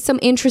kind of some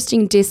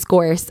interesting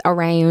discourse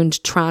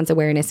around Trans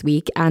Awareness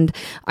Week, and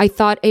I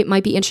thought it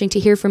might be interesting to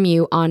hear from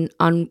you on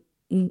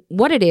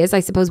what it is, I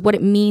suppose, what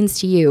it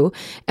means to you,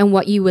 and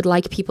what you would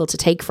like people to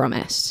take from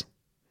it.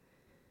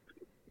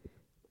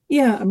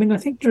 Yeah, I mean, I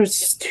think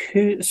there's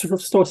two sort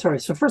of sorry.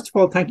 So first of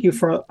all, thank you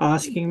for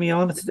asking me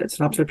on. It's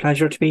an absolute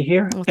pleasure to be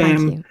here. Well, thank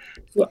you.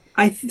 So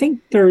I think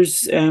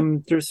there's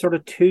sort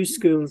of two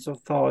schools of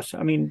thought.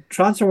 I mean,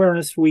 Trans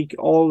Awareness Week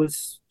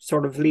always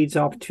sort of leads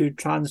up to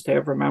Trans Day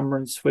of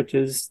Remembrance, which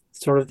is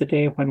sort of the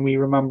day when we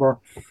remember,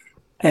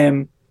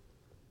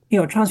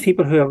 trans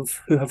people who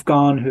have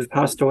gone, who've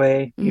passed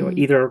away,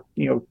 either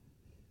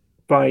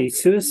by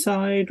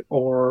suicide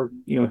or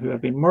who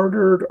have been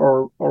murdered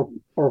or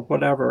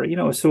whatever,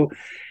 so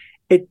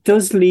it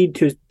does lead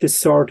to this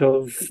sort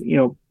of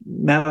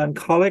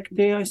melancholic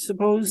day, I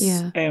suppose.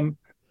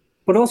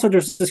 But also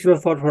there's this sort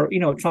of thought where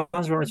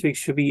Trans Awareness Week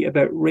should be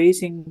about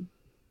raising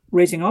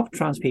up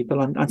trans people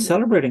and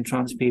celebrating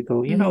trans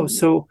people,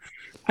 so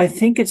I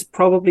think it's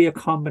probably a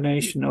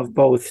combination of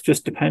both,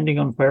 just depending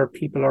on where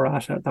people are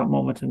at that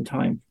moment in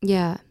time.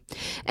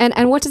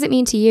 And what does it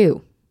mean to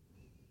you?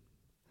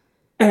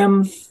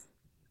 To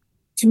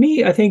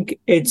me, I think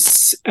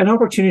it's an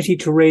opportunity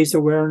to raise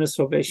awareness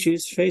of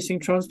issues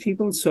facing trans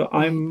people. So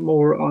I'm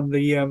more on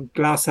the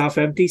glass half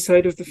empty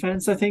side of the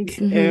fence, I think,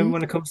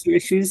 when it comes to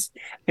issues.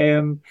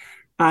 And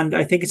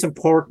I think it's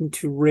important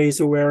to raise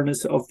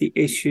awareness of the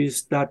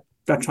issues that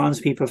trans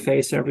people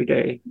face every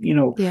day.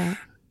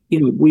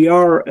 We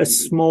are a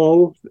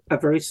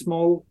very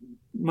small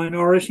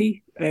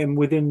minority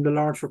within the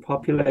larger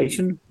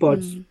population,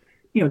 but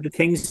the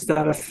things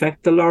that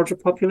affect the larger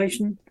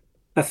population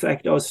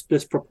affect us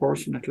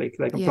disproportionately.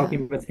 Like I'm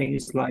talking about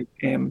things like,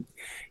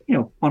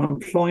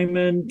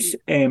 unemployment,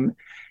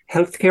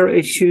 healthcare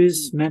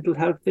issues, mental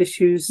health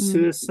issues,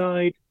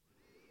 suicide,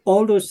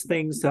 all those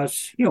things that,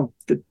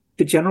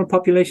 the general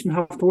population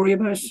have to worry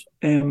about.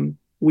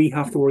 We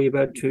have to worry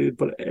about too,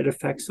 but it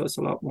affects us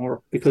a lot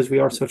more because we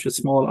are such a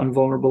small and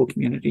vulnerable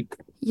community.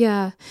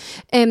 Yeah.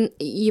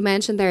 You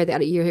mentioned there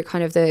that you're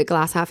kind of the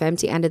glass half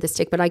empty end of the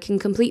stick, but I can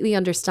completely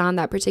understand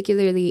that,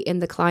 particularly in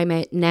the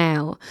climate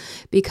now,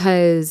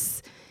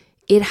 because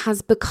it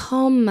has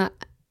become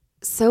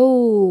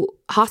so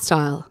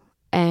hostile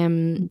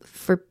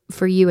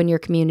for you and your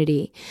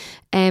community.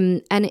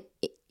 And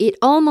it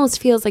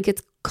almost feels like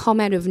it's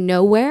come out of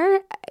nowhere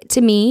to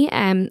me.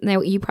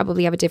 Now you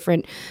probably have a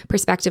different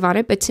perspective on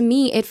it, but to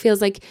me it feels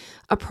like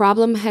a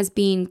problem has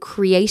been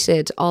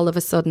created all of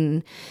a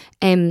sudden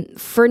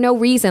for no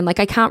reason. Like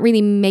I can't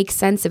really make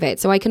sense of it.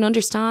 So I can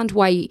understand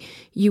why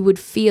you would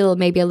feel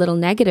maybe a little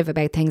negative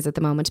about things at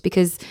the moment,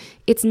 because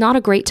it's not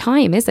a great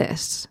time, is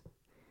it?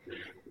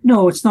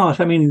 No, it's not.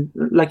 I mean,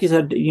 like you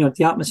said,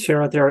 the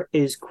atmosphere out there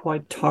is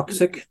quite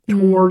toxic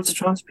towards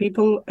trans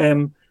people.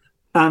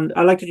 And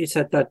I like that you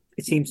said that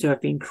it seems to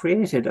have been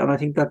created. And I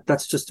think that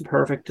that's just a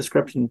perfect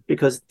description,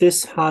 because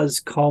this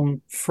has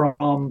come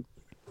from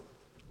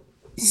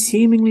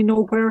seemingly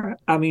nowhere.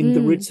 I mean,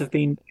 the roots have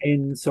been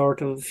in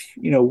sort of,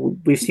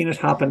 we've seen it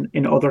happen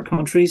in other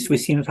countries. We've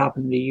seen it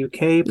happen in the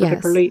UK,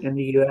 particularly in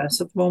the US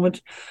at the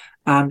moment.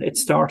 And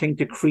it's starting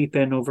to creep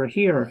in over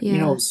here,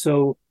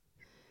 so,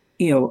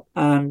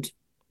 and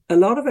a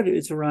lot of it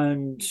is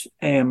around,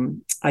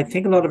 I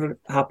think a lot of it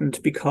happened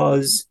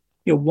because,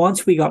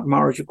 once we got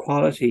marriage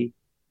equality,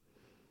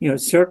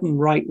 certain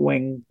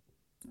right-wing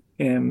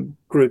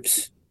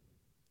groups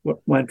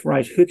went,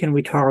 right, who can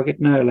we target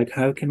now? Like,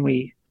 how can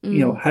we,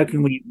 how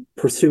can we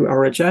pursue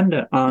our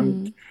agenda?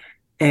 And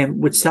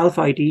with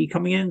self-ID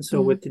coming in, so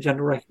with the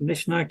Gender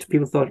Recognition Act,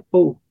 people thought,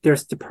 oh,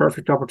 there's the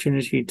perfect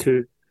opportunity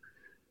to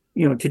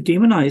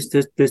demonize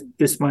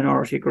this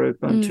minority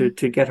group and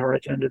to get our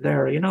agenda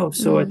there,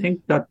 So I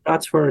think that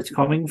that's where it's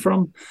coming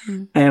from.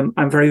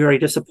 I'm very, very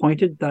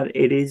disappointed that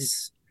it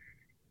is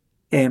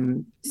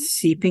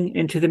seeping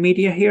into the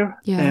media here.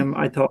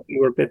 I thought we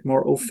were a bit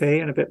more au fait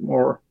and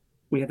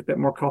we had a bit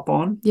more cop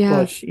on.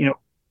 But,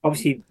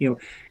 obviously,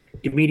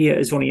 the media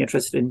is only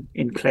interested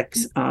in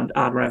clicks and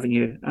ad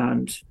revenue.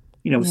 And,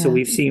 so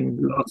we've seen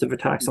lots of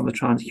attacks on the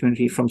trans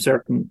community from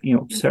certain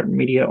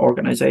media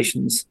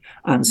organizations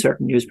and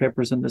certain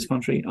newspapers in this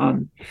country.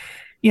 And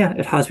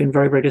it has been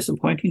very, very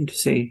disappointing to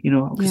see,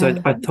 because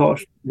I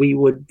thought we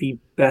would be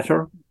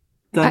better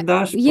than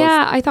that.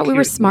 I thought we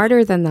were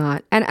smarter than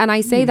that. And I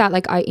say that,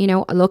 like,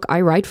 look,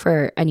 I write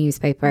for a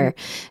newspaper,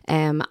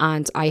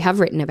 and I have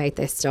written about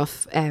this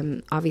stuff,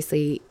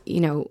 obviously,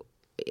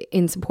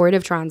 in support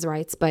of trans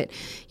rights, but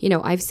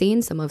I've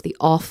seen some of the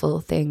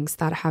awful things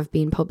that have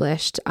been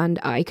published, and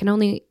I can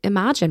only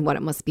imagine what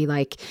it must be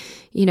like,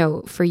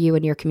 for you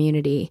and your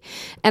community.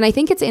 And I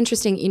think it's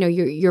interesting,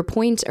 your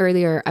point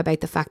earlier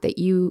about the fact that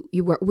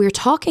we're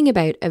talking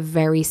about a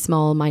very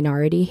small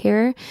minority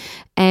here.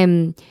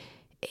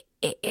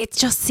 It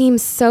just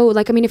seems so,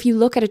 like, I mean, if you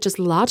look at it just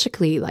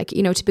logically, like,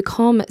 to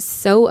become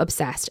so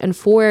obsessed and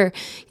for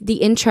the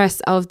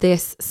interests of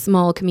this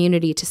small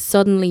community to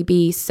suddenly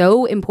be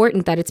so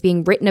important that it's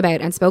being written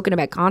about and spoken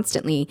about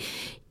constantly,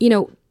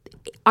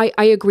 I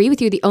agree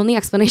with you. The only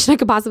explanation I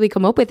could possibly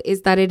come up with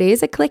is that it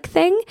is a click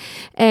thing,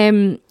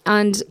 and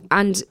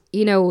that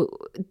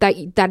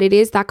it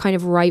is that kind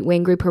of right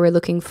wing group who are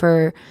looking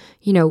for,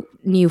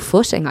 new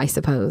footing, I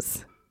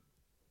suppose.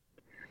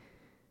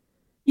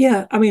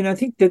 Yeah, I mean, I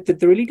think that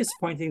the really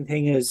disappointing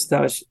thing is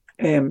that,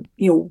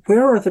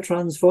 where are the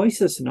trans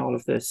voices in all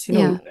of this?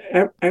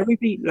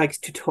 Everybody likes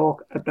to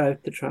talk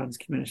about the trans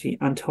community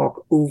and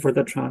talk over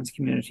the trans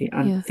community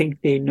and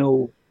think they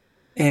know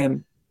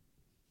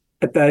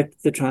about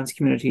the trans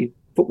community,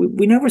 but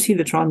we never see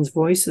the trans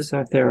voices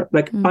out there.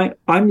 Like,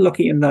 I'm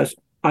lucky in that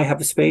I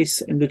have a space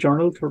in the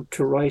journal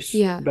to write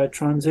about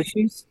trans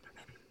issues.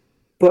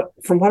 But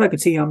from what I can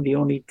see, I'm the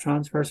only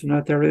trans person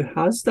out there who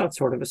has that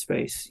sort of a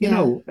space.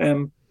 Why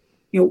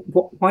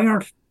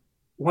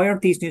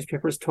aren't these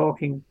newspapers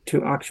talking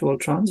to actual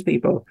trans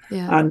people?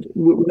 And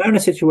we're now in a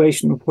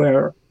situation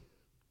where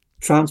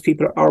trans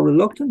people are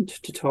reluctant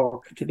to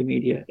talk to the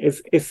media.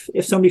 If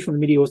somebody from the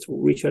media was to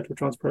reach out to a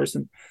trans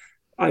person,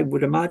 I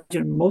would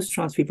imagine most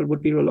trans people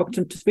would be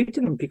reluctant to speak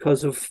to them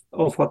because of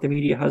what the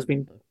media has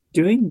been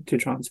doing to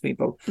trans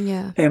people.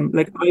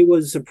 Like, I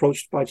was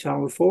approached by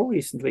Channel 4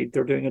 recently.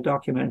 They're doing a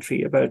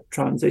documentary about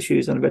trans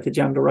issues and about the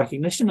Gender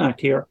Recognition Act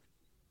here.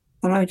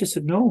 And I just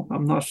said, no,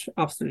 I'm not,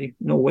 absolutely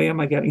no way am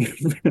I getting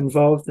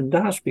involved in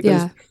that,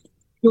 because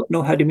you don't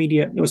know how the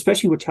media,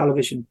 especially with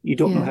television, you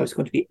don't know how it's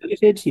going to be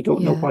edited. You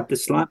don't know what the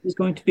slant is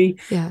going to be.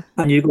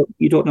 And you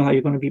don't know how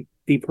you're going to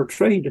be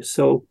portrayed.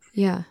 So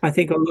I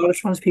think a lot of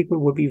trans people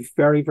would be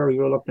very, very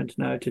reluctant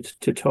now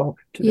to talk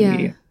to the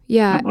media.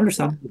 Yeah.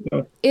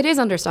 Understandable. It is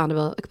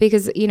understandable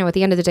because, you know, at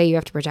the end of the day, you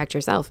have to protect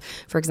yourself.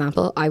 For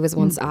example, I was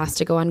once asked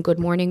to go on Good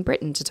Morning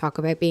Britain to talk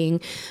about being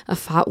a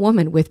fat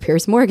woman with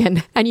Piers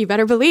Morgan. And you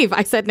better believe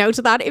I said no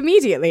to that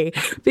immediately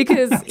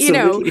because, you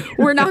know,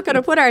 we're not going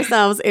to put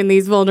ourselves in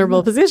these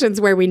vulnerable positions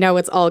where we know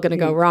it's all going to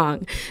go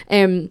wrong.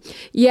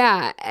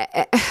 Yeah,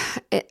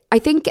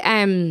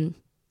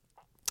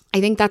 I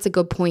think that's a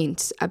good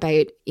point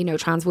about, you know,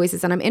 trans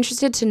voices. And I'm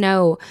interested to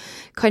know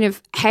kind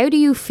of how do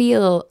you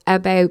feel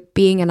about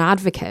being an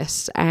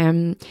advocate?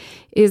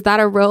 Is that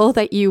a role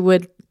that you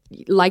would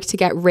like to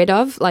get rid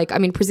of? Like, I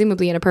mean,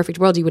 presumably in a perfect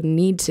world, you would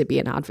need to be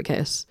an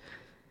advocate.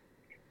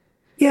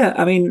 Yeah,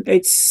 I mean,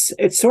 it's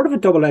sort of a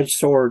double-edged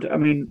sword. I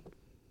mean,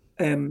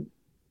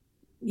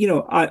 you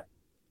know,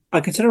 I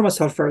consider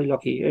myself very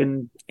lucky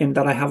in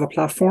that I have a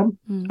platform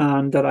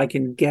and that I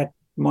can get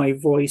my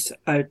voice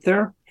out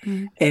there.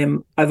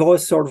 I've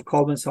always sort of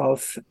called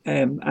myself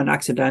an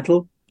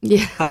accidental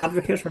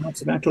advocate or an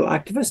accidental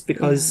activist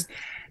because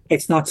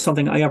it's not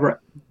something I ever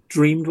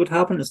dreamed would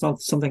happen. It's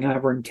not something I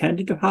ever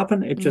intended to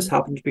happen. It just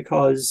happened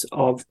because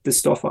of the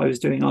stuff I was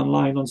doing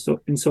online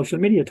in social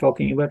media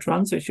talking about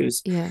trans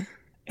issues. Yeah.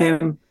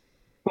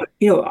 But,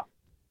 you know,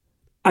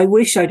 I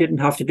wish I didn't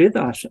have to do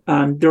that.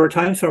 And there are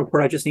times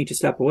where I just need to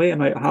step away,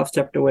 and I have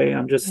stepped away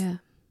and just,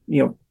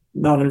 you know,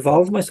 not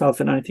involve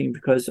myself in anything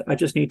because I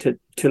just need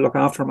to look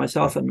after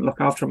myself and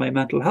look after my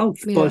mental health.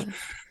 But,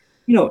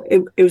 you know,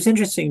 it was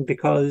interesting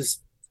because,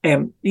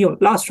 you know,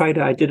 last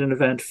Friday I did an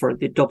event for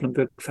the Dublin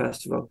Book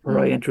Festival where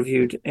I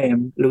interviewed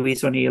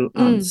Louise O'Neill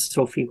and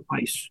Sophie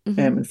White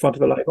in front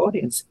of a live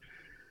audience.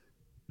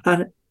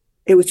 And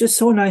it was just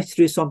so nice to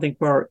do something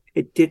where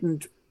it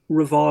didn't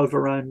revolve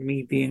around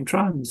me being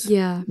trans.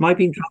 My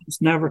being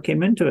trans never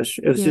came into it.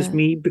 It was just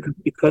me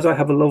because I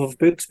have a love of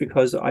books,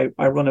 because I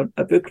run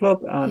a book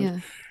club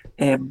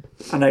and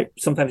I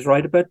sometimes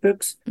write about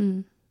books.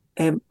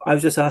 I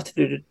was just asked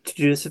to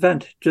do this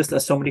event just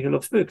as somebody who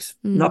loves books,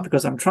 not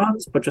because I'm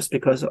trans, but just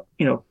because,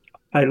 you know,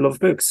 I love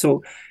books.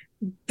 So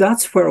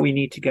that's where we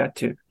need to get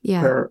to,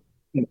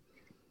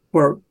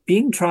 where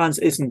being trans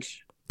isn't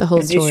the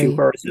whole an story. Issue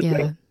where it's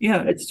like,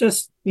 it's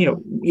just, you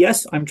know,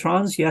 yes, I'm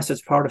trans. Yes,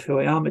 it's part of who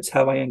I am. It's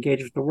how I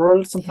engage with the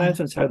world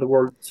sometimes. And it's how the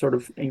world sort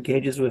of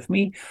engages with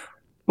me.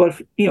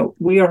 But, you know,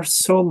 we are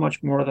so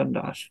much more than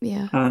that.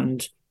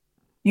 And,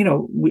 you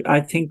know,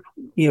 I think,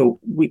 you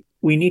know,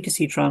 we need to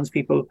see trans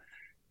people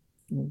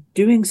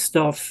doing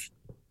stuff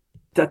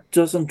that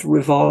doesn't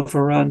revolve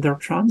around their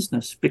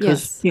transness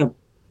because, you know,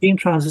 being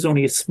trans is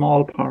only a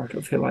small part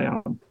of who I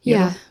am. You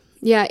know?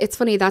 Yeah, it's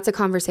funny. That's a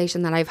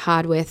conversation that I've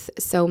had with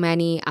so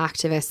many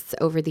activists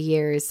over the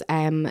years,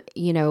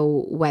 you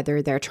know,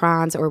 whether they're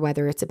trans or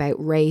whether it's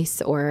about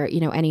race or, you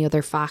know, any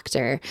other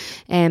factor.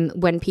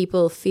 When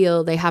people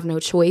feel they have no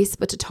choice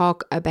but to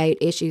talk about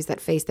issues that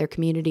face their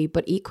community,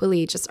 but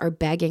equally just are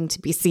begging to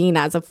be seen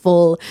as a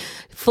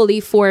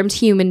fully formed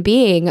human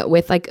being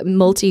with like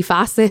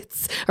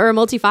multifacets or a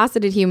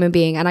multifaceted human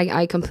being. And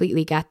I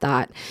completely get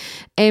that.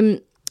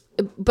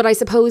 But I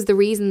suppose the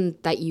reason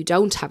that you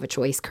don't have a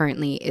choice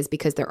currently is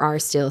because there are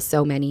still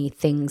so many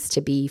things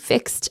to be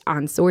fixed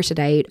and sorted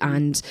out.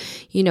 And,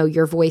 you know,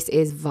 your voice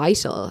is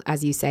vital,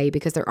 as you say,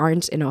 because there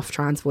aren't enough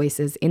trans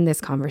voices in this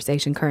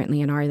conversation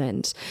currently in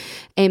Ireland.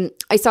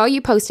 I saw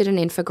you posted an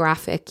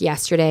infographic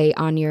yesterday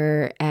on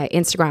your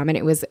Instagram, and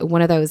it was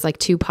one of those like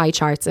 2 pie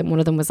charts. And one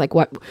of them was like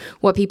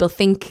what people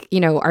think,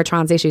 you know, are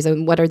trans issues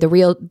and what are the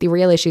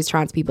real issues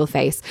trans people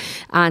face.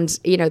 And,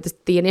 you know,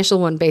 the initial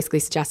one basically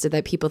suggested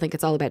that people think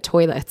it's all about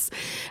toilets.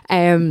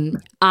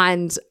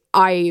 And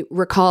I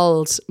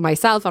recalled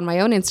myself on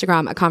my own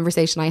Instagram a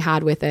conversation I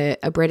had with a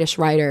British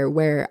writer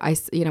where I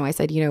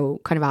said, you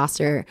know, kind of asked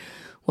her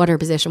what her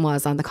position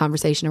was on the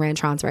conversation around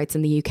trans rights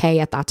in the UK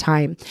at that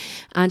time.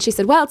 And she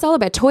said, well, it's all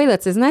about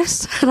toilets, isn't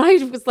it? And I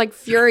was like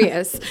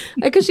furious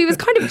because she was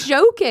kind of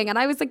joking. And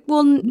I was like,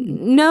 well,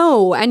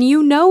 no. And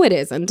you know it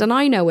isn't. And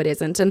I know it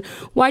isn't. And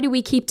why do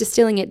we keep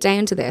distilling it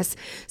down to this?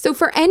 So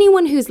for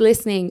anyone who's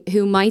listening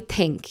who might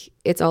think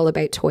it's all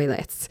about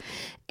toilets,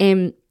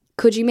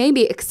 could you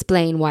maybe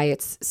explain why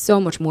it's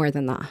so much more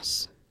than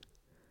that?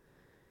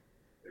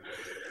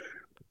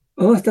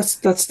 Oh, that's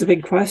the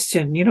big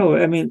question. You know,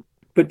 I mean,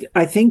 but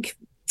I think,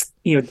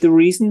 you know, the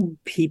reason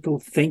people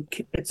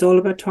think it's all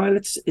about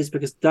toilets is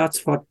because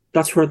that's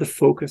where the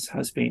focus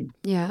has been.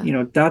 Yeah. You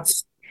know,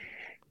 that's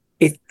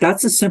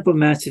a simple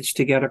message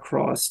to get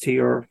across to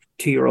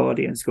your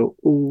audience. Go,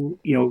 oh,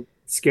 you know,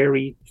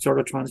 scary sort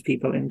of trans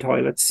people in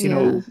toilets, you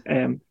know,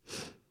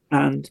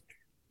 and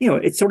you know,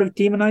 it sort of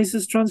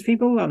demonizes trans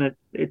people, and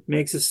it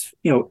makes us,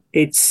 you know,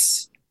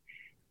 it's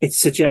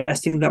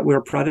suggesting that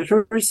we're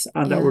predators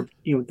and that we're,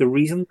 you know, the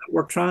reason that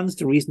we're trans,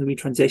 the reason we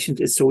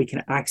transitioned is so we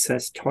can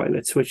access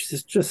toilets, which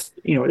is just,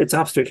 you know, it's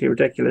absolutely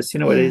ridiculous. You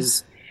know,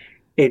 it's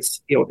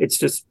you know, it's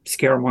just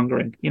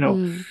scaremongering, you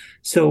know.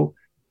 So,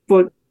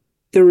 but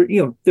there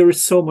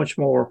is so much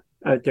more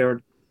out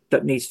there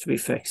that needs to be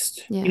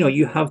fixed. You know,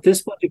 you have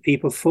this bunch of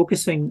people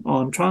focusing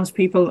on trans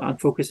people and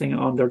focusing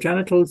on their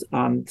genitals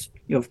and,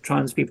 you know,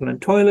 trans people in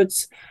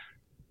toilets.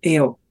 You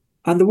know,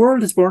 And the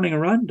world is burning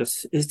around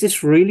us. Is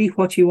this really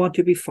what you want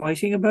to be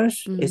fighting about?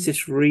 Is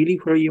this really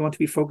where you want to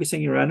be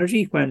focusing your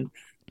energy when,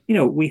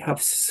 we have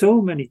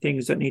so many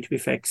things that need to be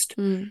fixed,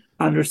 and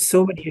there's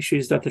so many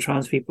issues that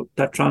trans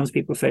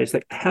people face.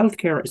 Like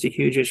healthcare is a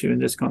huge issue in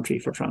this country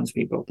for trans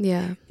people.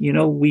 Yeah.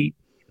 We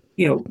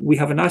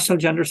have a national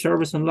gender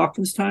service in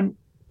Loughlinstown,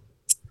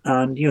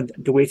 and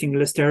the waiting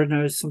list there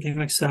now is something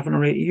like 7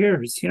 or 8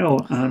 years.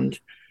 And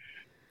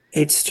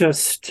it's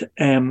just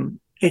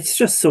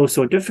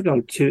so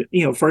difficult to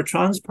for a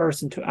trans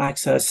person to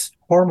access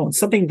hormones,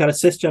 something that a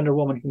cisgender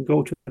woman can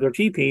go to their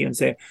GP and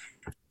say,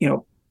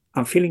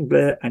 I'm feeling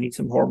blah, I need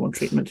some hormone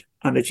treatment,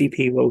 and the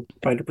GP will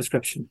write a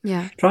prescription.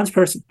 Yeah. Trans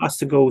person has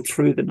to go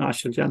through the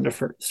National Gender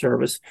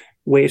Service,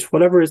 wait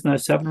whatever is now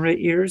 7 or 8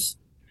 years,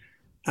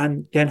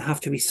 and then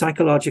have to be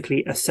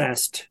psychologically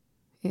assessed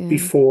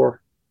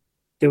before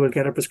they will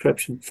get a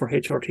prescription for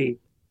HRT.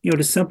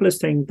 The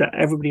simplest thing that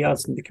everybody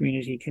else in the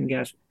community can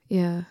get,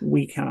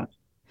 we can't.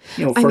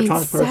 For a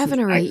trans person, 7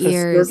 or 8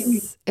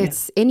 years,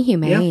 it's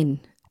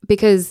inhumane. Yeah.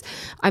 Because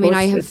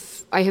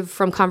I have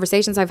from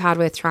conversations I've had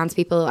with trans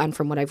people and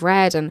from what I've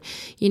read, and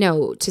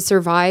to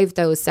survive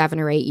those 7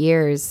 or 8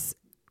 years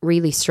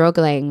really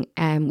struggling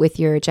with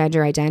your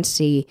gender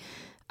identity,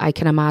 I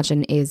can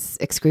imagine is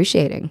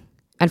excruciating,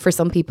 and for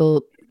some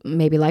people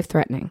maybe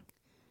life-threatening.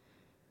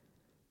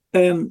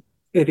 It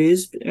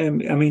is.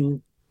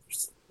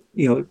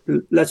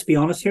 Let's be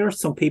honest here.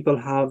 Some people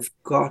have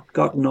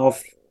gotten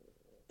off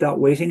that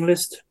waiting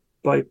list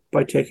by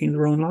taking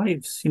their own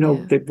lives.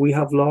 We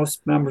have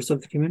lost members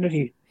of the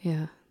community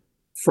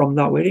from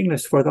that waiting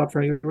list for that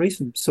very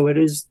reason. So it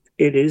is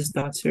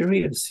that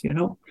serious,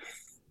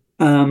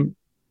 and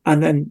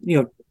then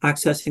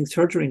accessing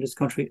surgery in this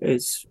country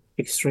is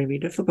extremely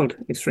difficult,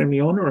 extremely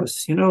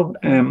onerous. We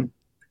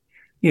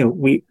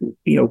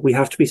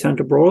have to be sent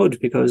abroad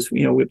because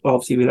we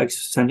like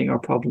sending our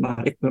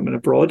problematic women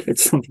abroad.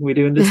 It's something we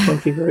do in this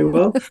country very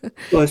well,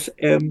 but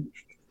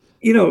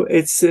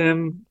it's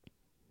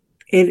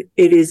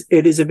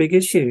it is a big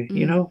issue,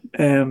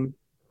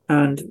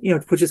 and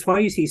which is why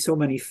you see so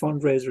many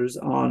fundraisers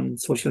on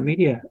social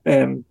media,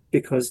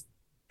 because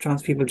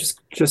trans people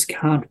just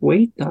can't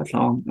wait that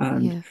long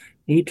and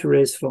need to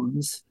raise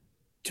funds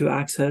to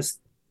access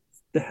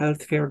the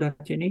healthcare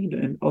that you need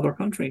in other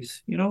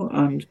countries,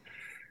 and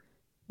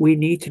we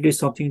need to do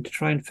something to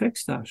try and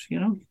fix that,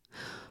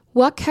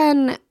 What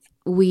can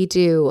we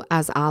do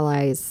as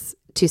allies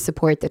to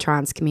support the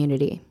trans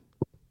community?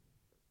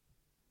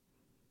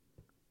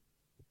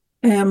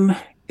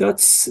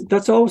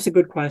 That's always a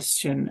good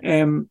question.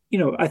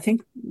 I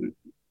think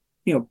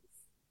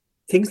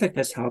things like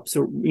this help.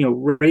 So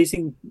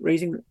raising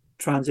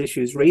trans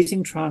issues,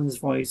 raising trans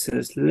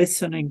voices,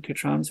 listening to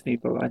trans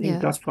people. I think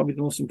that's probably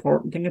the most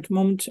important thing at the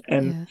moment.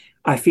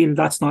 I feel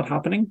that's not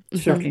happening.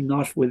 Certainly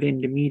not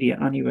within the media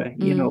anyway.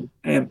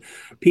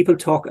 People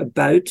talk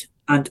about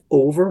and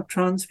over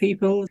trans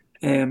people.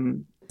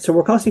 So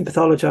we're constantly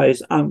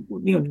pathologized, and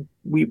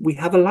we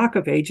have a lack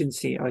of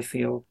agency, I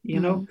feel,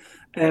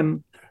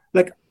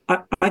 like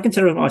I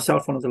consider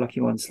myself one of the lucky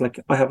ones. Like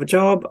I have a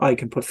job, I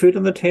can put food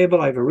on the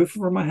table, I have a roof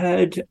over my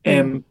head,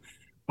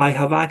 I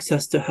have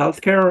access to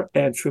healthcare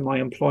through my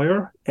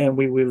employer, and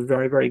we have a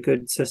very, very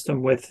good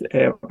system with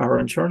our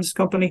insurance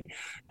company,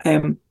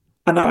 and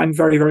I'm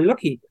very, very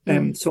lucky.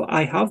 So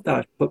I have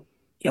that, but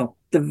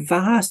the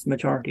vast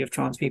majority of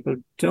trans people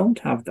don't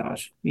have that,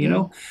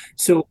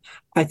 So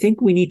I think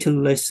we need to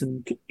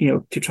listen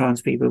to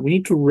trans people. We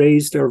need to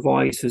raise their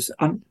voices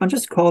and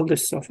just call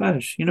this stuff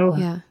out,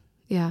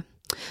 Yeah.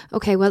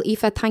 Okay, well,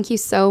 Aoife, thank you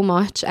so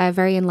much. A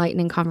very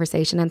enlightening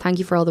conversation, and thank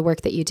you for all the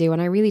work that you do.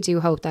 And I really do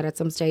hope that at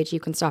some stage you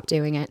can stop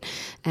doing it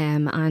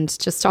and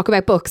just talk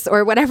about books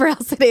or whatever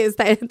else it is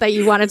that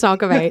you want to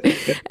talk about.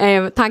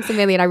 Thanks a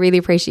million. I really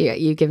appreciate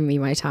you giving me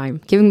my time,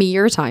 giving me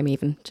your time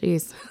even.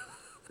 Jeez.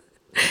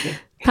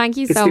 Thank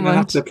you so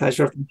much. It's a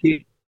pleasure. Thank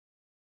you.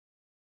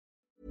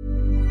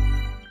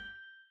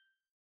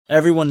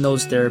 Everyone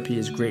knows therapy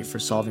is great for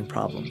solving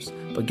problems,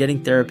 but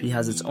getting therapy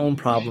has its own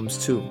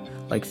problems too,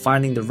 like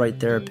finding the right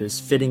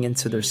therapist, fitting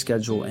into their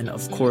schedule, and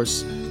of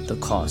course, the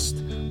cost.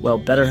 Well,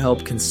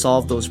 BetterHelp can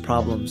solve those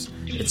problems.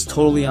 It's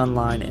totally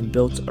online and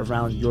built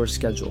around your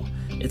schedule.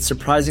 It's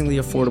surprisingly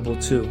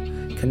affordable too.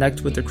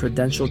 Connect with a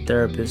credentialed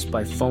therapist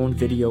by phone,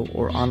 video,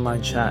 or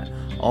online chat,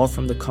 all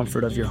from the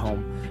comfort of your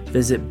home.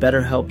 Visit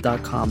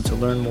BetterHelp.com to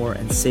learn more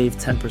and save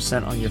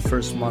 10% on your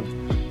first month.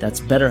 That's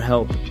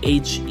BetterHelp,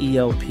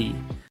 H-E-L-P.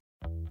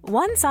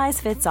 One size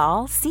fits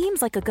all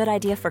seems like a good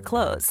idea for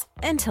clothes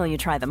until you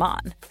try them on.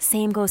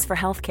 Same goes for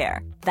healthcare.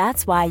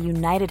 That's why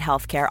United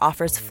Healthcare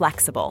offers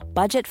flexible,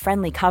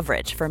 budget-friendly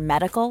coverage for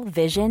medical,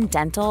 vision,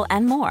 dental,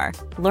 and more.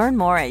 Learn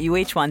more at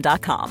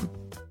UH1.com.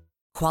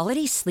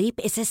 Quality sleep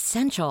is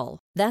essential.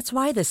 That's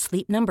why the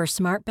Sleep Number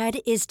Smart Bed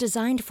is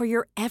designed for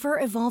your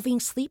ever-evolving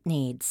sleep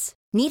needs.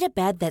 Need a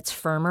bed that's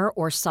firmer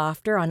or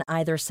softer on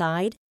either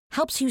side?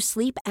 Helps you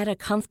sleep at a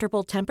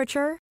comfortable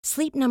temperature?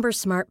 Sleep Number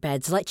Smart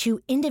Beds let you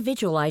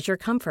individualize your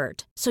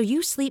comfort so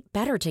you sleep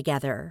better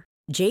together.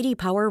 JD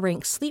Power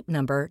ranks Sleep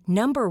Number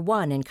number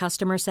 1 in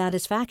customer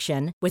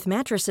satisfaction with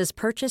mattresses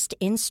purchased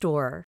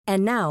in-store.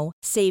 And now,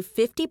 save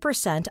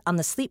 50% on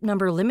the Sleep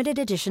Number Limited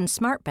Edition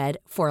Smart Bed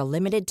for a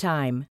limited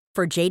time.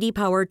 For JD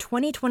Power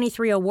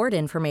 2023 award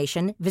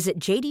information, visit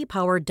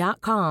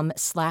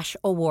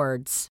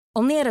jdpower.com/awards.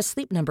 Only at a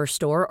Sleep Number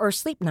store or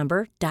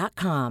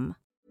sleepnumber.com.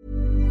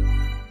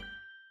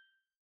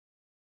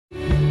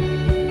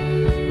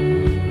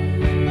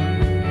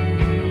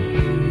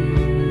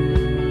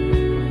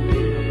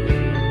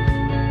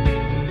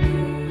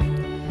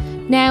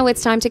 Now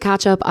it's time to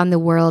catch up on the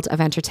world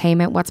of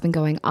entertainment. What's been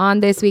going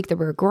on this week? There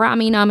were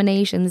Grammy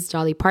nominations.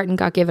 Dolly Parton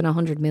got given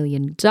 $100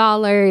 million.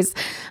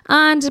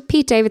 And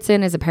Pete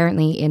Davidson is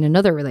apparently in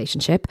another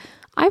relationship.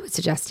 I would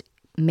suggest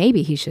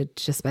maybe he should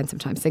just spend some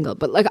time single.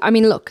 But look,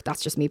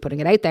 that's just me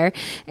putting it out there.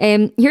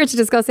 Here to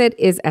discuss it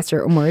is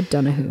Esther Umar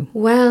Donoghue.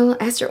 Well,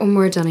 Esther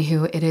Umar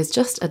Donoghue, it is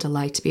just a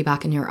delight to be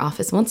back in your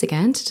office once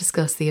again to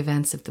discuss the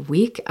events of the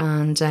week.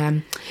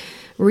 And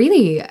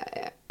really...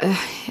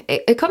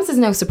 it comes as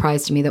no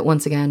surprise to me that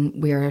once again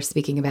we are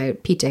speaking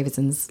about Pete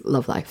Davidson's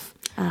love life.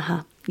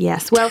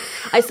 Yes. Well,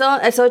 I saw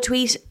a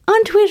tweet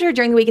on Twitter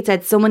during the week. It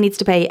said someone needs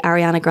to pay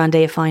Ariana Grande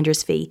a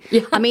finder's fee.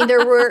 Yeah. I mean,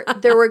 there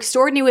were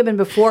extraordinary women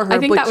before her. I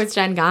think that was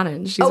Jen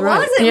Gannon. She's right.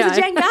 Was it? Yeah. Was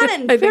it Jen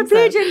Gannon? Fair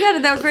play, Jen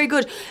Gannon. That was very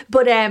good.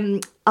 But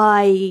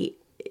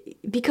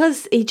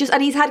because he's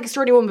had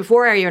extraordinary women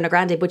before Ariana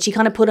Grande, but she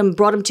kind of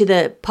brought him to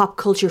the pop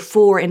culture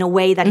fore in a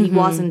way that he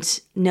wasn't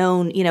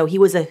known. You know, he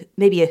was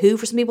maybe a who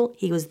for some people.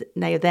 He was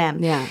now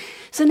them. Yeah.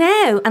 So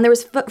now, and there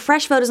was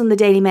fresh photos on the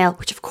Daily Mail,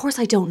 which of course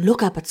I don't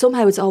look at, but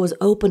somehow it's always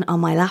open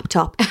on my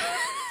laptop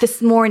this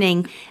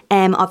morning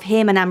of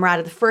him and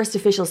Emirata, the first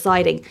official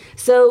sighting.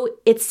 So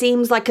it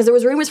seems like, because there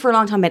was rumours for a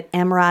long time about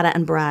Emirata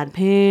and Brad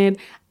Pitt,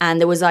 and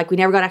there was we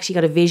never actually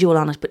got a visual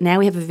on it, but now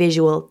we have a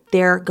visual.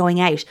 They're going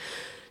out.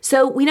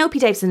 So we know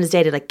Pete Davidson has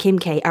dated Kim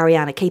K,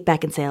 Ariana, Kate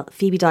Beckinsale,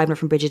 Phoebe Dybner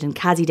from Bridgerton,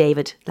 Cassie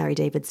David, Larry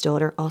David's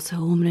daughter, also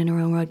a woman in her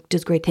own right,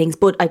 does great things.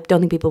 But I don't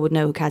think people would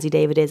know who Cassie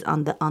David is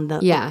on the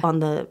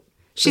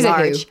She's large.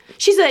 a who.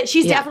 She's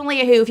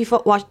definitely a who if you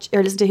watch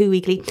or listen to Who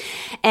Weekly.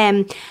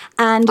 And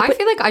I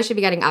feel like I should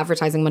be getting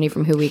advertising money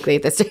from Who Weekly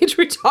at this stage.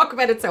 We talk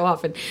about it so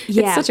often.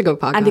 Yeah. It's such a good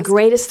podcast. And the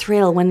greatest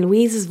thrill when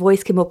Louise's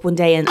voice came up one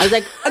day and I was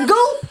like,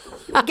 go!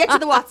 Get to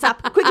the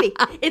WhatsApp quickly.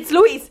 It's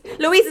Louise.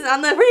 Louise is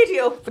on the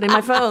radio, but in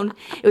my phone.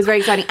 It was very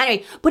exciting.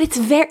 Anyway, but it's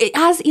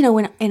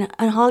in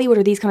Hollywood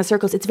or these kind of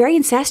circles, it's very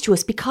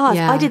incestuous because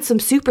I did some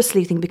super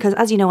sleuthing because,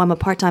 as you know, I'm a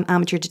part-time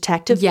amateur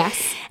detective.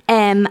 Yes.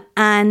 And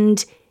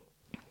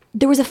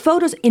there was a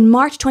photos in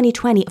March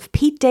 2020 of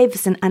Pete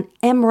Davidson and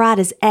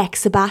Emirata's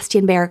ex,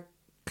 Sebastian Bear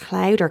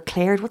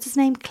Claire, what's his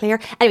name? Claire.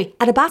 Anyway,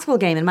 at a basketball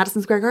game in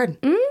Madison Square Garden.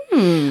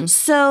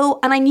 So,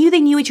 and I knew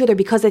they knew each other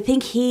because I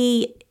think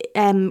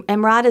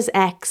Emirata's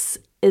ex,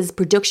 his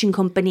production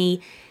company,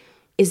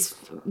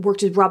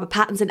 worked with Robert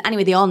Pattinson.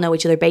 Anyway, they all know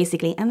each other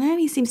basically. And then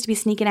he seems to be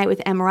sneaking out with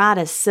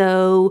Emirata.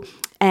 So,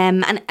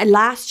 and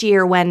last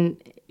year when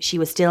she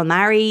was still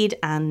married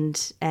and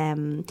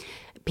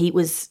Pete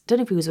don't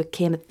know if he was with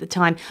Kim at the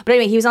time, but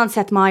anyway, she was on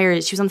Seth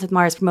Meyers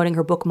promoting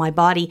her book, My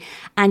Body,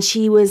 and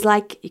she was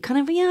like,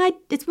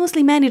 it's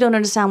mostly men who don't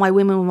understand why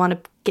women would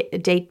want to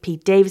date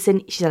Pete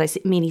Davidson. She said,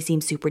 he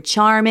seems super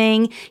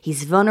charming,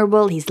 he's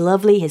vulnerable, he's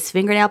lovely, his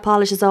fingernail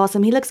polish is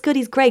awesome, he looks good,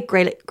 he's great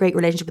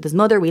relationship with his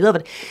mother, we love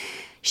it.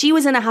 She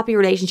was in a happy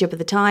relationship at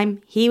the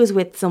time, he was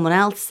with someone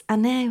else,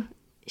 and now,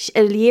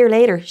 a year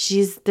later,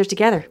 they're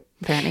together,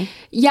 apparently.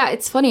 Yeah,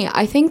 it's funny.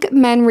 I think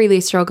men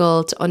really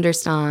struggle to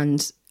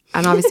understand.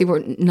 And obviously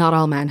we're not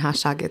all men,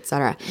 hashtag,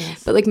 etc.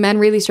 Yes. But men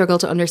really struggle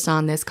to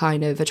understand this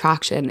kind of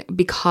attraction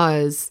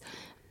because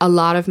a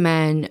lot of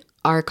men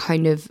are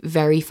kind of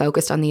very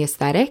focused on the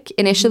aesthetic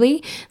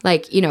initially.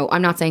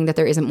 I'm not saying that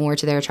there isn't more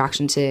to their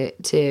attraction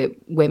to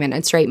women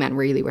and straight men,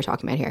 really, we're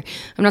talking about here.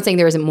 I'm not saying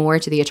there isn't more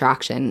to the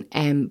attraction,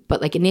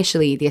 but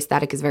initially the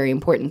aesthetic is very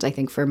important, I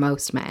think, for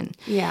most men.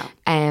 Yeah.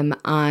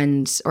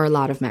 Or a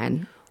lot of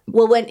men.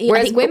 Well,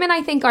 whereas women,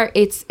 I think,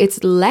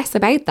 it's less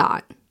about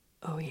that.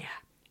 Oh, yeah.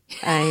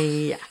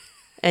 I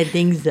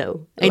think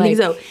so. I think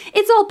so.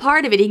 It's all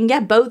part of it. You can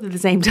get both at the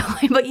same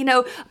time, but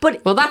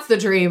that's the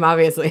dream,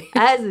 obviously.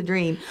 As a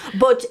dream.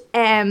 But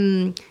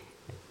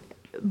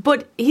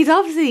he's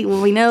obviously,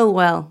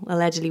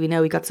 allegedly we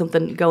know he got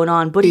something going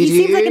on. But he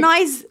seems like a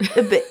nice.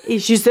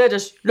 She said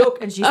it.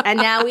 Look, and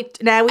now we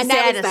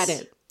said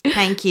it.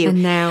 Thank you.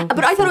 And now,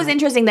 but I thought it was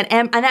interesting that,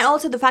 and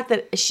also the fact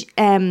that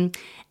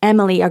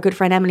Emily, our good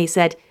friend Emily,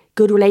 said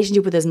good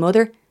relationship with his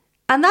mother.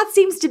 And that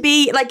seems to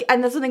be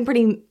and that's something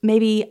pretty,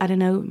 maybe, I don't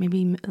know,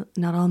 maybe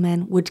not all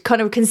men would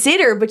kind of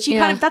consider, but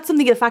that's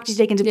something, the fact she's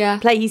taken to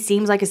play. He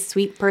seems like a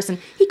sweet person.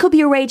 He could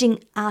be a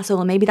raging asshole,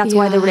 and maybe that's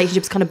why the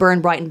relationships kind of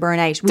burn bright and burn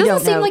out.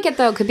 Doesn't seem like it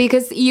though,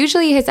 because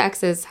usually his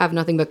exes have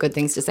nothing but good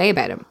things to say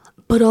about him.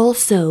 But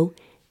also,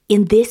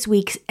 in this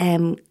week's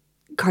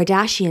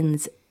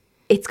Kardashians,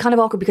 it's kind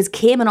of awkward because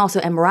Kim and also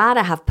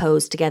Emirata have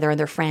posed together and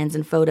their friends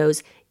and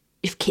photos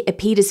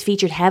Pete is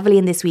featured heavily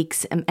in this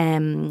week's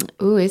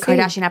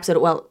Kardashian episode.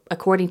 Well,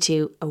 according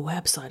to a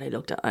website I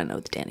looked at, I don't know,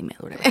 the Daily Mail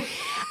or whatever.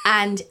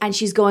 and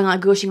she's going on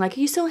gushing like,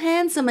 "You're so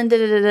handsome," and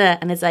da-da-da-da.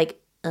 And it's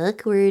like,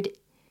 awkward.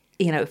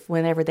 You know,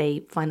 whenever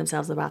they find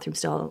themselves in the bathroom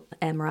stall,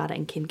 Murata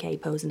and Kim K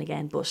posing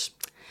again. But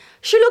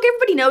sure, look,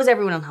 everybody knows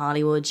everyone in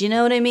Hollywood. You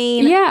know what I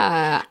mean?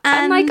 Yeah.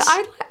 And like,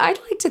 I'd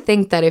like to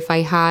think that if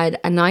I had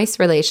a nice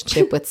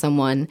relationship with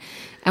someone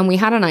and we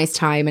had a nice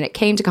time and it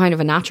came to kind of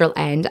a natural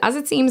end, as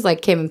it seems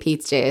like Kim and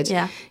Pete's did,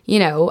 you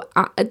know,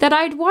 that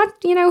I'd want,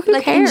 you know,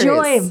 who cares?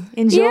 Enjoy.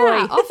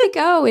 Yeah, off you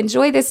go.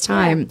 Enjoy this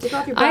time.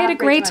 Yeah, I had a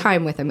great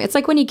time with him. It's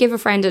like when you give a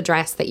friend a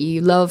dress that you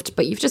loved,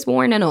 but you've just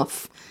worn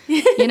enough.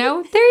 You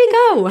know, there you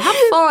go. Have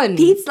fun.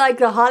 Pete's like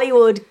the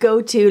Hollywood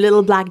go-to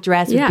little black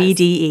dress with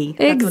BDE.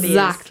 That's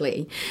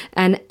exactly.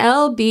 An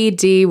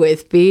LBD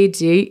with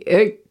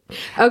BDE.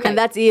 Okay. And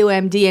that's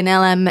EOMD and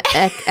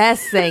LMS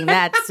saying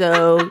that.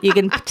 So you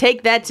can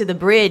take that to the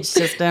bridge,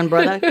 sister and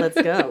brother. Let's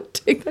go.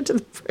 Take that to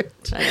the bridge.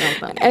 I don't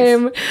know what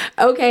that means.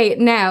 Okay,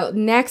 now,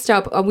 next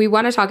up, we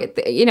want to talk,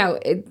 you know,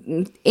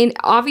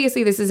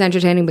 obviously this is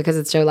entertaining because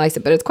it's Joe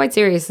Lycett, but it's quite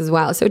serious as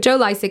well. So Joe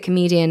Lycett,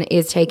 comedian,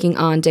 is taking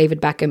on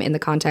David Beckham in the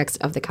context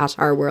of the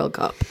Qatar World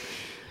Cup.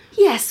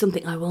 Yes,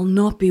 something I will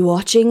not be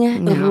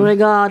watching,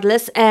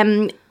 regardless.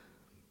 So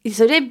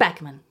David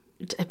Beckham.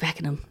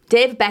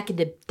 David Beckham.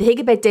 The thing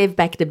about David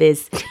Beckham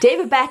is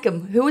David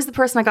Beckham. Who was the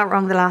person I got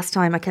wrong the last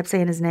time? I kept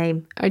saying his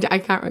name. I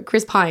can't remember.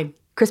 Chris Pines.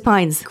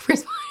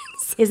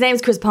 His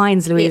name's Chris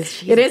Pines,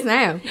 Louise. It is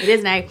now.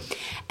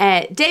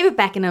 David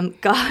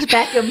Beckham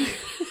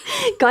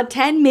got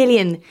 10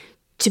 million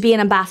to be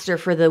an ambassador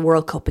for the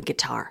World Cup in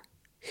Qatar.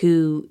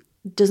 Who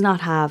does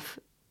not have,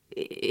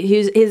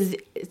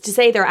 to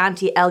say they're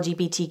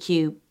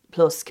anti-LGBTQ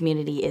plus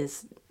community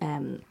is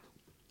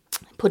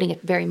putting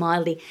it very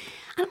mildly.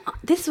 And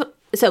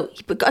so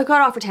he got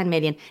offered 10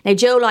 million. Now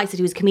Joe Lycett,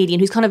 who's a comedian,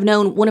 who's kind of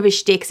known, one of his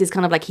shticks is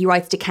kind of like he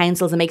writes to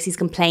councils and makes these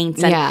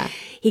complaints, and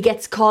he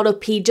gets caught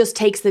up. He just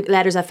takes the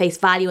letters at face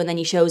value and then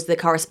he shows the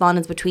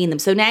correspondence between them.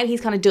 So now he's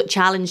kind of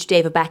challenged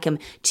David Beckham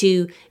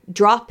to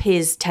drop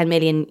his £10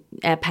 million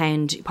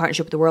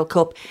partnership with the World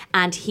Cup,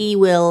 and he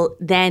will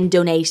then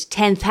donate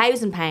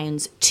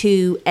 £10,000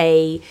 to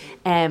a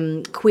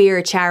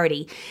queer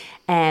charity.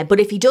 But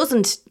if he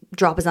doesn't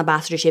drop his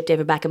ambassadorship,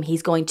 David Beckham,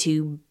 he's going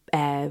to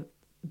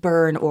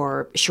burn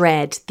or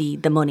shred the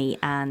money,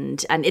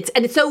 and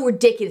it's so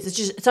ridiculous. It's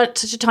just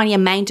such a tiny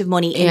amount of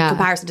money in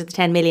comparison to the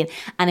 10 million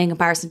and in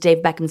comparison to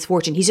David Beckham's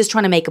fortune. He's just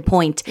trying to make a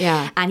point,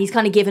 and he's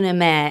kind of given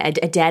him a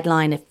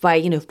deadline. If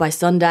by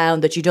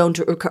sundown that you don't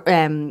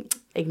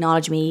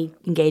acknowledge me,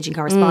 engage in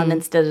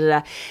correspondence,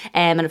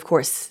 and of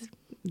course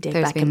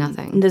David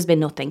Beckham, there's been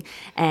nothing,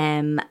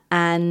 and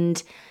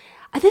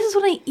this is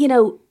what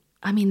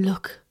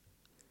look,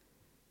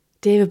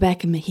 David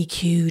Beckham, he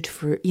queued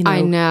for,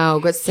 I know,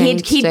 but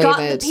he'd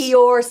gotten the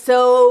PR,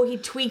 so he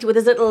tweaked with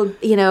his little,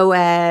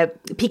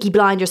 Peaky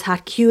Blinders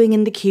hat, queuing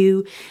in the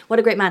queue. What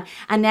a great man.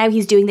 And now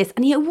he's doing this.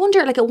 And you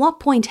wonder, like, at what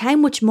point, how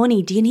much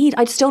money do you need?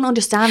 I just don't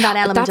understand that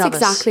element of it. That's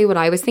exactly what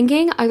I was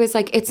thinking. I was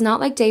like, it's not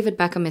like David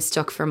Beckham is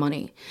stuck for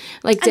money.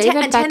 Like, and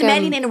David Beckham... 10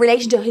 million in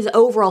relation to his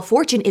overall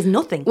fortune is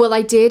nothing. Well,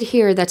 I did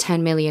hear that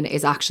 10 million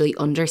is actually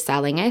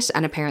underselling it,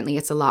 and apparently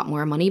it's a lot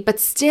more money. But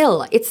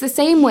still, it's the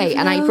same way,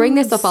 and I bring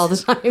this up all the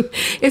time.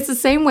 It's the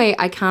same way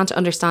I can't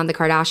understand the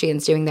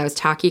Kardashians doing those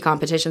tacky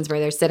competitions where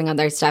they're sitting on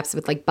their steps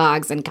with like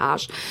bags and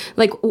cash.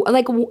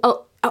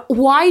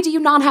 Why do you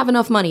not have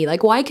enough money?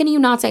 Like, why can you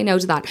not say no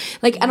to that?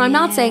 Like, and I'm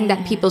not saying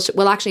that people should,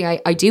 well, actually,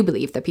 I do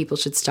believe that people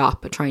should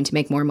stop trying to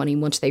make more money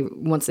once they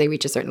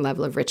reach a certain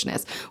level of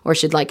richness, or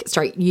should like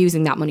start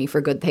using that money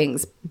for good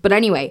things. But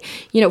anyway,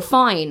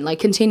 fine, like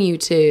continue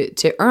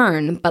to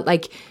earn, but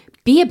like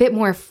be a bit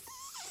more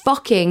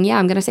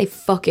I'm gonna say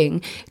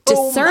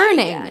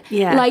discerning.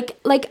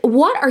 Like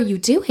what are you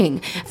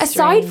doing? It's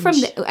aside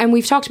strange. From and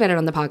we've talked about it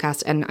on the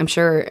podcast, and I'm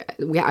sure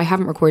I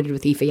haven't recorded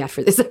with Aoife yet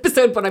for this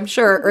episode, but I'm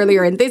sure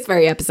earlier in this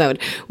very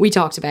episode we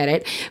talked about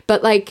it.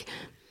 But like,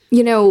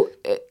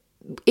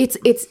 it's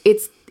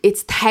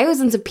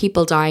thousands of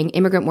people dying,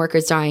 immigrant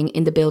workers dying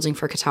in the building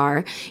for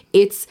Qatar.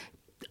 It's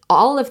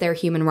all of their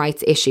human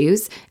rights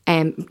issues,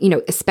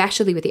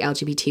 especially with the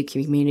LGBT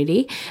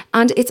community.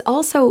 And it's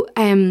also,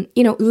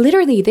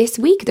 literally this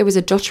week, there was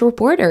a Dutch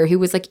reporter who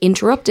was like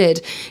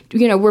interrupted,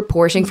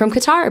 reporting from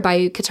Qatar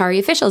by Qatari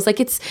officials.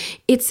 Like it's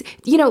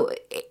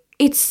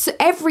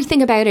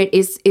everything about it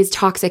is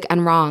toxic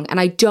and wrong. And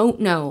I don't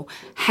know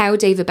how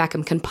David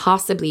Beckham can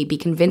possibly be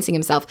convincing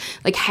himself.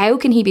 Like, how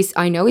can he be,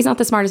 I know he's not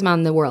the smartest man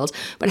in the world,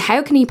 but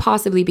how can he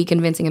possibly be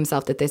convincing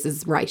himself that this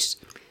is right?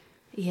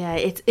 Yeah,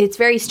 it's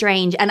very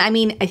strange. And I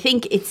mean, I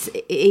think it's,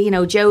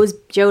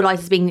 Joe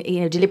Lycett is being,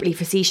 deliberately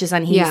facetious,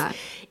 and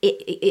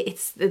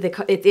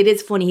it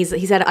is funny.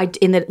 He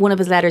said one of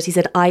his letters, he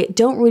said, I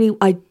don't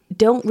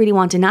really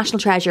want a national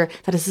treasure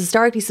that has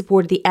historically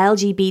supported the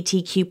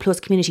LGBTQ plus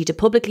community to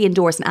publicly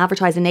endorse and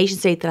advertise a nation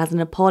state that has an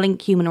appalling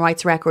human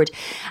rights record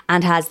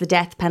and has the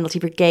death penalty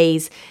for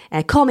gays.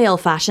 Call me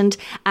old-fashioned.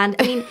 And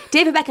I mean,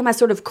 David Beckham has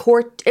sort of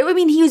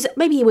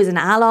maybe he was an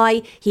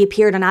ally. He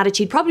appeared on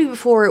Attitude probably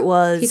before it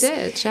was. He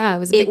did, yeah. It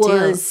was a big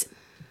deal.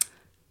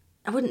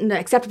 I wouldn't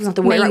acceptable is not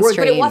the right word,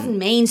 but it wasn't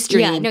mainstream.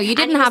 Yeah, no, you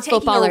didn't have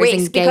footballers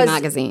in gay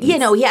magazines. You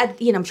know, he had,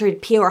 I'm sure he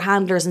had PR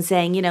handlers and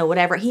saying,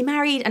 whatever. He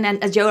married, and then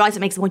as Joe Lycett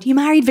makes the point, you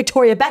married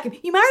Victoria Beckham.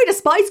 You married a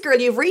Spice Girl.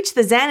 You've reached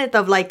the zenith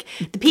of like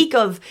the peak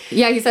of.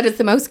 Yeah, he said it's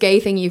the most gay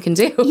thing you can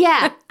do.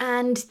 Yeah,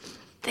 and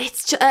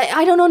it's just,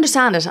 I don't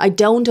understand it. I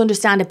don't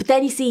understand it. But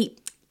then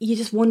you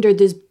just wonder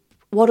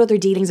what other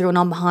dealings are going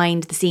on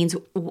behind the scenes.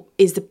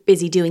 Is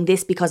he doing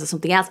this because of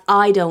something else?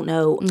 I don't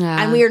know,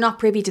 and we are not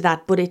privy to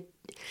that. But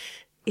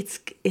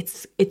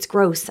it's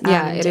gross.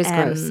 Yeah, and, it is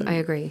gross. I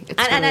agree.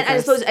 It's and I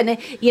suppose,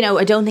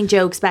 I don't think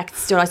Joe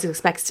expects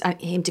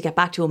him to get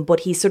back to him,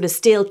 but he's sort of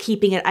still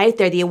keeping it out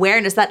there, the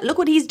awareness that look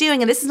what he's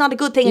doing, and this is not a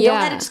good thing, and don't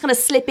let it just kind of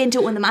slip into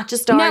it when the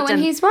matches start. No, and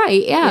he's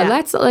right. Yeah,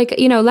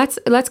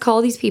 let's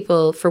call these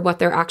people for what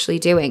they're actually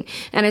doing,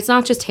 and it's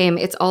not just him;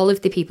 it's all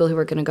of the people who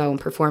are going to go and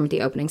perform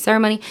the opening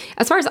ceremony.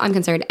 As far as I'm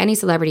concerned, any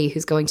celebrity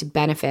who's going to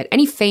benefit,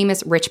 any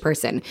famous rich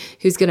person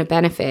who's going to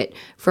benefit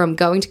from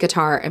going to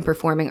Qatar and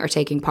performing or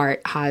taking part,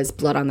 has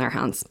blood on their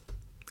hands.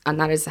 And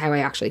that is how I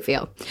actually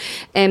feel.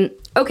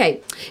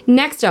 Okay,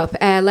 next up,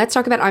 let's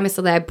talk about I'm a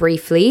Celeb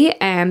briefly,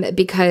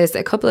 because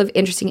a couple of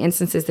interesting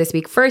instances this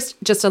week. First,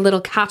 just a little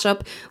catch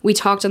up. We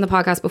talked on the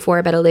podcast before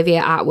about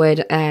Olivia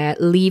Attwood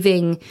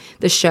leaving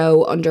the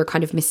show under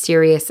kind of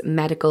mysterious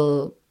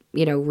medical,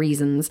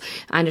 reasons.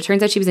 And it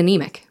turns out she was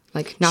anemic.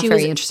 Like, not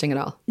very interesting at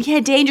all. Yeah,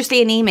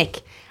 dangerously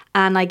anemic.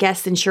 And I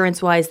guess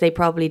insurance-wise, they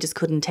probably just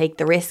couldn't take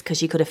the risk because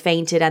she could have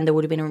fainted and there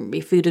would have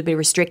been food would be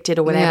restricted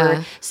or whatever.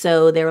 Yeah.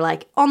 So they were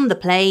like on the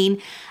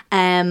plane.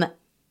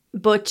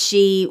 But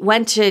she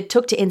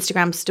took to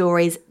Instagram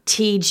stories,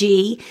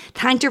 TG,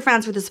 thanked her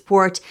fans for the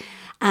support,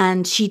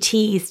 and she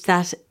teased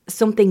that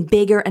something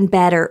bigger and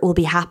better will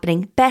be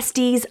happening.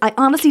 Besties, I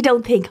honestly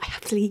don't think, I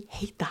absolutely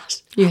hate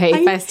that. You hate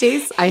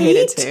besties? I hate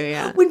it too,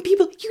 yeah. When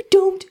people, you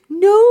don't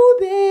know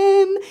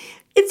them.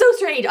 It's so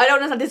strange. I don't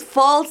understand this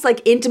false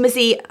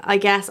intimacy, I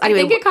guess. Anyway,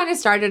 I think it kind of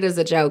started as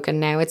a joke and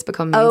now it's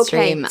become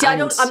mainstream. Okay.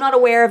 I'm not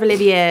aware of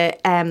Olivia.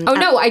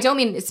 No, I don't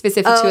mean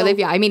specific to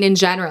Olivia. I mean in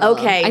general.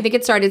 Okay. I think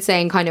it started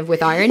saying kind of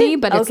with irony,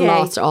 but it's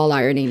lost all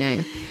irony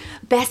now.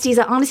 Besties,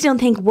 I honestly don't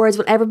think words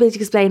will ever be able to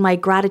explain my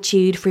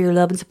gratitude for your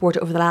love and support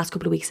over the last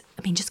couple of weeks.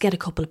 I mean, just get a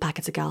couple of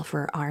packets of Gal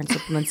for iron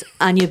supplements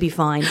and you'll be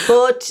fine.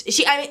 But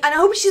I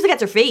hope she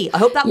gets her fee. I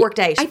hope that worked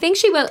out. I think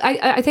she will.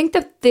 I think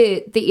that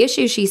the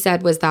issue she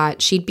said was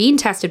that she'd been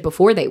tested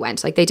before they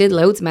went. Like they did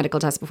loads of medical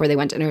tests before they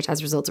went and her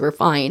test results were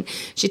fine.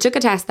 She took a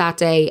test that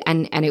day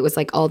and it was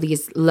like all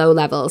these low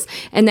levels.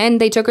 And then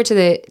they took her to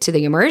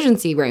the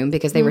emergency room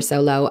because they were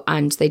so low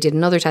and they did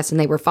another test and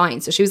they were fine.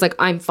 So she was like,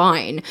 I'm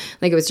fine.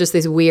 Like it was just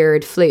this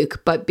weird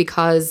fluke, but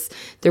because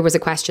there was a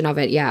question of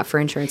it, for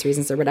insurance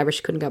reasons or whatever,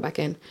 she couldn't go back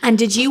in. And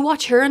did you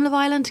watch her in Love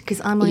Island? Because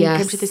I'm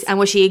came to this. And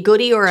was she a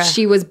goodie or a?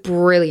 She was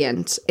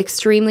brilliant,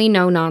 extremely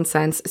no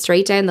nonsense,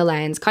 straight down the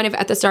lens. Kind of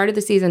at the start of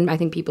the season, I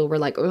think people were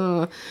like,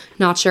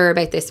 not sure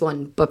about this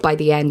one, but by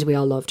the end, we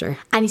all loved her.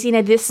 And you see,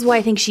 now this is why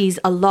I think she's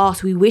a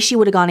loss. We wish she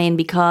would have gone in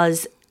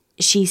because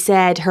she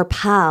said her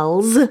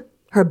pals,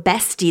 her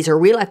besties, her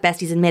real life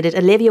besties admitted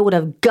Olivia would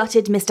have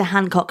gutted Mr.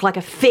 Hancock like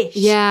a fish.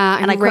 Yeah,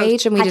 and I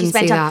rage and we didn't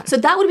see that. So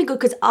that would have been good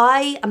because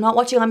I am not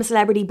watching I'm a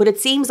Celebrity, but it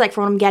seems like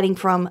from what I'm getting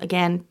from,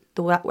 again,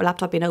 the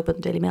laptop being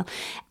open, Daily Mail,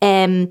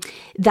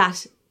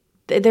 that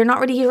they're not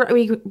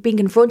really being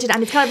confronted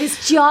and it's kind of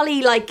this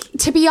jolly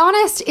to be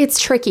honest, it's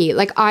tricky.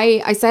 Like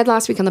I said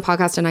last week on the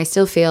podcast and I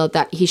still feel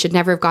that he should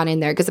never have gone in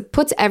there because it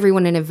puts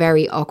everyone in a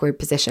very awkward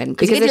position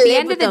because at the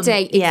end of the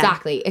day,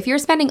 exactly, if you're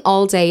spending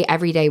all day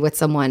every day with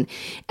someone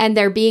and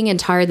they're being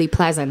entirely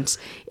pleasant,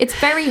 it's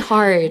very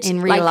hard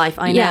in real life.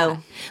 I know.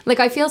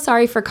 Like I feel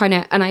sorry for kind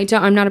of, and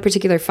I'm not a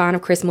particular fan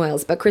of Chris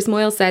Moyles, but Chris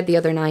Moyles said the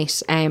other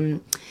night,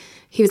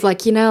 he was like,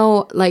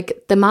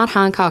 the Matt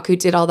Hancock who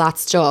did all that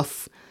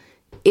stuff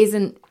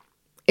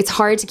it's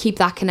hard to keep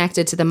that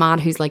connected to the man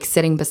who's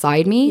sitting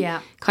beside me,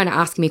 kind of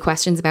asking me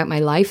questions about my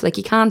life. Like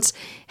you can't,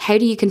 how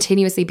do you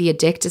continuously be a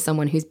dick to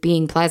someone who's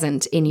being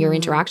pleasant in your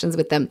interactions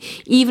with them,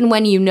 even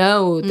when you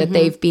know that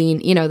they've been,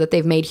 that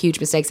they've made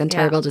huge mistakes and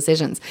terrible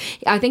decisions.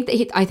 I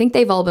think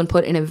they've all been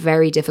put in a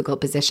very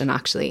difficult position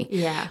actually.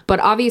 Yeah. But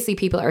obviously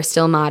people are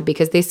still mad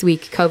because this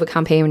week COVID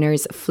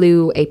campaigners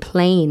flew a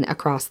plane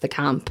across the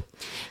camp.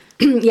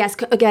 Yes,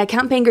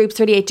 campaign groups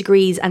 38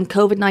 Degrees and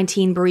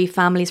COVID-19 Bereaved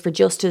Families for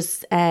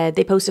Justice,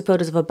 they posted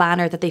photos of a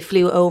banner that they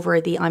flew over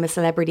the I'm a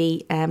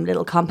Celebrity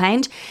little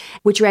compound,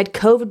 which read,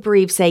 COVID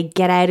bereaved say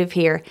get out of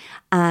here.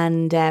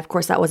 And of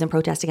course, that was in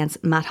protest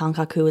against Matt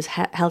Hancock, who was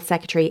health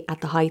secretary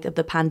at the height of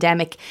the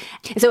pandemic.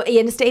 So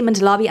in a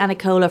statement, Lobby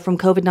Anicola from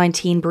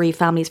COVID-19 bereaved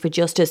families for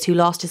justice, who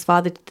lost his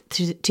father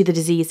to the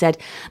disease, said,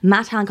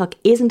 Matt Hancock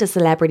isn't a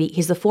celebrity.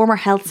 He's the former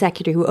health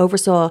secretary who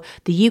oversaw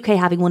the UK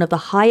having one of the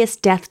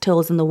highest death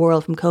tolls in the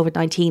world from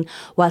COVID-19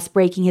 whilst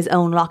breaking his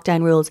own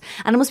lockdown rules.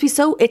 And it must be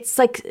so, it's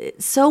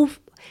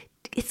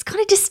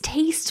kind of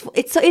distasteful.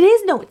 It's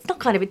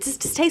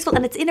just distasteful,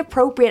 and it's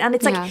inappropriate. And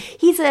it's like,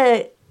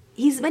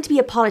 he's meant to be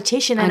a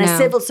politician and a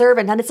civil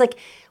servant. And it's like,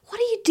 what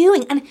are you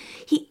doing? And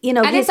he,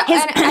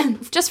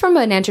 and just from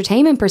an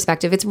entertainment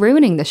perspective, it's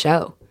ruining the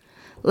show.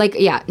 Like,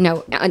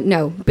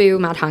 no, boo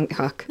Matt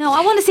Hancock. No,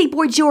 I want to see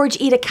Boy George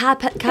eat a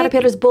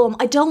caterpillar's bum.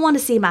 I don't want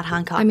to see Matt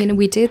Hancock. I mean,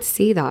 we did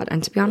see that,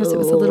 and to be honest, it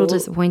was a little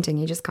disappointing.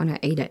 He just kind of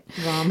ate it.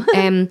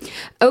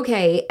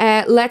 Okay,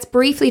 let's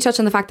briefly touch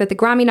on the fact that the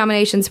Grammy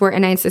nominations were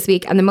announced this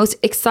week, and the most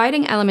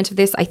exciting element of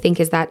this, I think,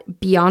 is that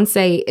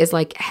Beyonce is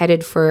like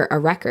headed for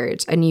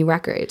a new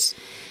record.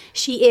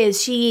 She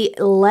is. She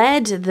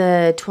led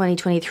the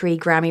 2023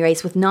 Grammy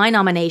race with 9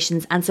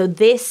 nominations, and so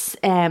this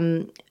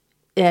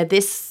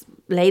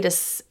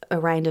latest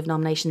round of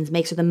nominations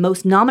makes her the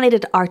most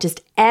nominated artist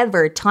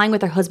ever, tying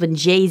with her husband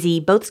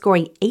Jay-Z, both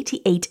scoring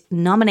 88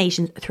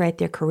 nominations throughout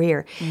their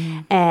career.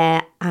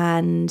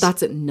 And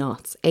that's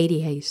nuts.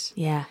 88.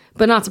 Yeah.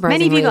 But not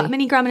surprisingly.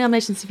 Many Grammy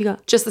nominations have you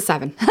got? Just the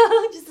 7.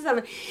 Just the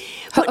 7.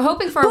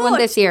 Hoping for one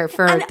this year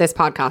for this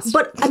podcast.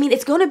 But I mean,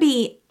 it's going to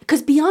be,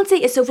 because Beyonce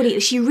is so funny.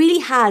 She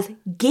really has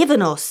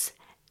given us,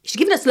 she's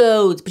given us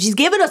loads, but she's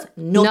given us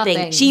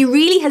nothing. She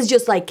really has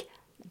just like,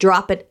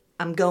 drop it.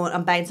 I'm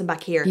bouncing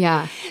back here.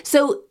 Yeah.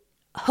 So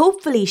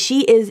hopefully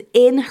she is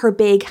in her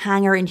big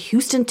hangar in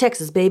Houston,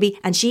 Texas, baby.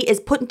 And she is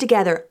putting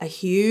together a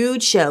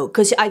huge show.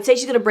 Because I'd say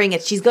she's going to bring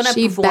it. She's going to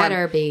perform. She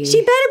better be.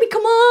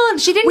 Come on.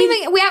 She didn't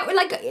even, where are the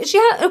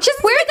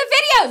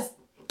videos?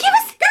 Give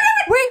us,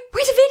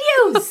 where's the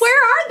videos?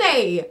 Where are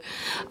they?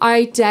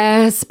 I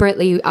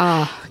desperately,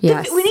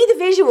 yes. We need the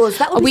visuals.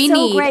 That would be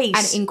so great. We need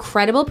an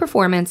incredible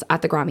performance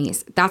at the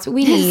Grammys. That's what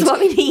we need. That's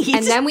what we need.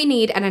 And then we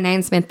need an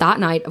announcement that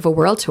night of a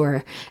world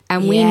tour.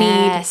 And we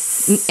need,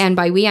 and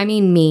by we I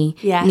mean me,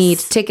 need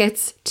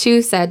tickets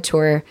to said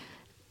tour.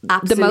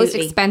 Absolutely. The most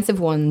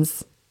expensive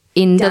ones.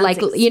 In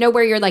dancing. The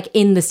where you're like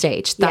in the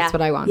stage. That's what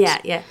I want.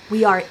 Yeah.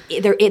 We are.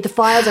 The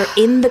files are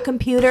in the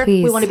computer.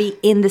 Please. We want to be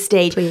in the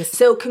stage. Please.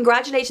 So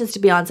congratulations to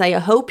Beyonce. I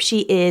hope she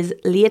is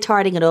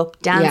leotarding it up,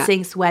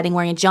 dancing, sweating,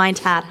 wearing a giant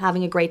hat,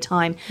 having a great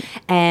time.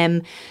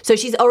 So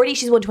she's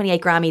won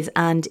 28 Grammys,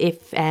 and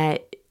if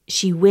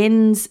she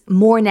wins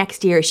more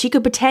next year, she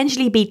could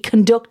potentially beat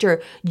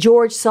conductor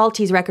George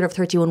Salty's record of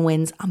 31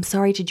 wins. I'm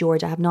sorry to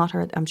George, I have not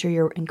heard. I'm sure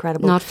you're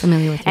incredible. Not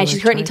familiar with him. And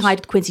she's currently tied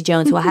with Quincy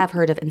Jones, who I have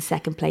heard of, in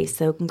second place.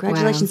 So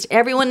congratulations to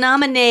everyone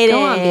nominated.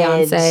 Go on,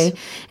 Beyonce.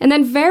 And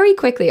then very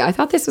quickly, I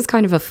thought this was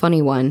kind of a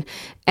funny one.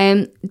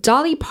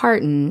 Dolly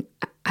Parton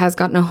has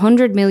gotten a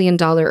 $100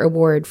 million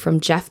award from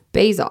Jeff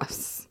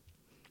Bezos.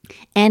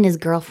 And his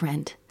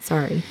girlfriend.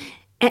 Sorry.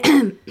 How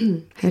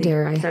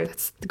dare I? Sorry.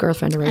 That's the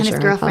girlfriend erasure. And his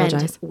girlfriend. I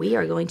apologize. We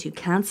are going to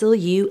cancel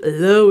you,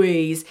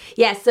 Louise.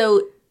 Yeah,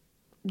 so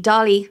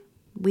Dolly,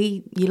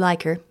 you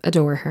like her.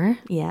 Adore her.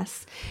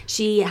 Yes.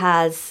 She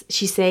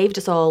saved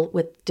us all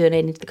with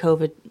donating to the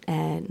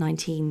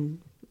COVID-19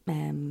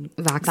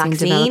 vaccine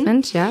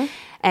development, yeah.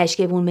 She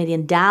gave $1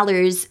 million.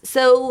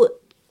 So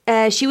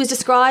she was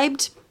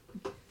described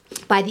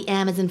by the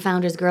Amazon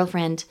founder's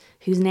girlfriend,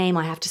 whose name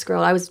I have to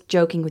scroll. I was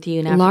joking with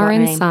you now.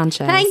 Lauren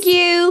Sanchez. Thank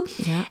you.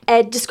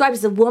 Yeah. Described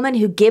as a woman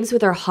who gives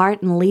with her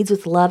heart and leads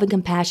with love and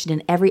compassion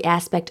in every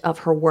aspect of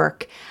her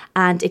work.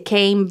 And it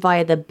came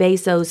via the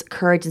Bezos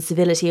Courage and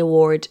Civility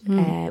Award,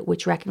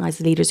 which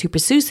recognises leaders who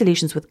pursue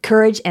solutions with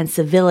courage and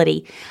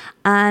civility.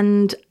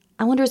 And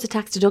I wonder, is it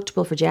tax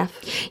deductible for Jeff?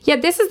 Yeah,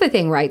 this is the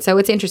thing, right? So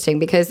it's interesting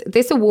because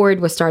this award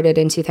was started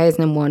in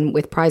 2001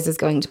 with prizes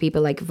going to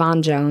people like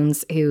Van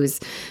Jones, who's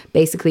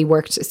basically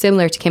worked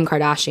similar to Kim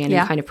Kardashian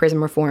in kind of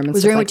prison reform and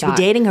was stuff like that. Was rumored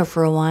to be dating her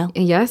for a while.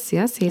 Yes,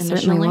 he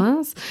certainly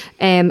was.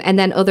 And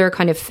then other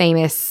kind of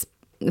famous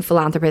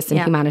philanthropists and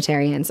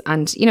humanitarians.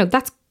 And,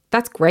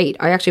 that's great.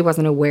 I actually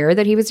wasn't aware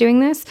that he was doing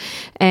this.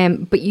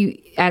 But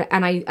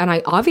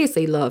I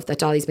obviously love that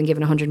Dolly's been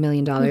given $100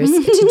 million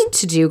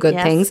to do good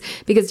things,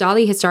 because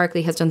Dolly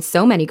historically has done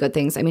so many good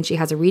things. I mean, she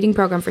has a reading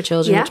program for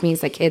children, which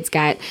means that kids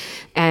get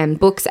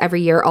books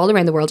every year all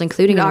around the world,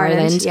 including in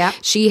Ireland. Yeah.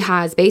 She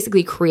has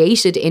basically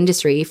created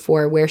industry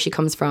for where she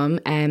comes from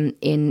in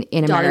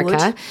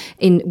America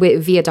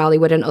via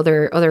Dollywood and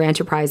other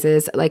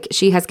enterprises. Like,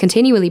 she has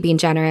continually been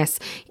generous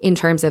in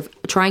terms of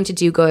trying to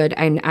do good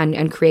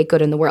and create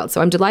good in the world. So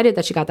I'm delighted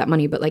that she got that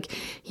money, but like,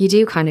 you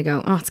do kind of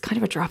go, oh, it's kind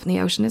of a drop in the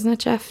ocean, isn't it,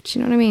 Jeff? Do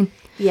you know what I mean?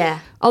 Yeah.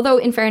 Although,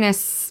 in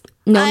fairness,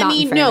 No, I not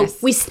mean, in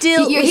fairness. no, he's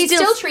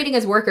still treating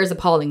his workers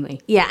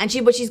appallingly. Yeah, and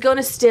she's going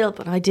to still.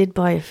 But I did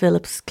buy a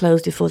Philips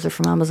clothes diffuser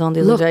from Amazon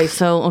the other day.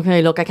 So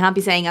okay, look, I can't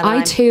be saying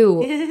I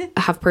too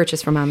have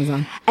purchased from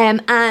Amazon.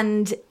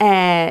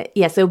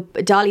 So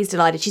Dolly's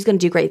delighted. She's going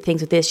to do great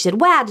things with this. She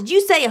said, "Wow, did you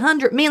say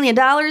 $100 million?"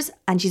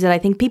 And she said, "I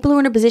think people who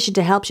are in a position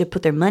to help should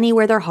put their money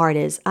where their heart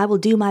is. I will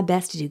do my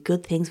best to do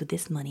good things with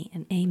this money."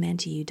 And amen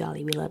to you,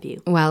 Dolly. We love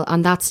you. Well,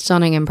 on that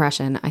stunning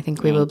impression, I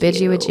think we will bid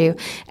you adieu.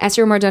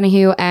 Esther Moore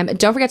Donoghue.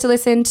 Don't forget to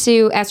listen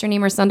to Esther and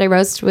Emer's Sunday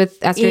Roast with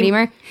Esther and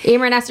Emer.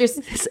 Emer and Esther's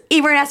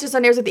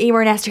Sunday Roast with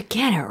Emer and Esther.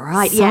 Get it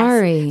right.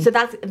 Sorry. Yes. So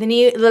that's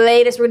the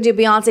latest. We're going to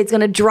do Beyonce. It's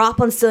going to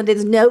drop on Sunday.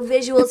 There's no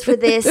visuals for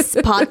this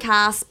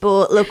podcast,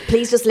 but look,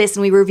 please just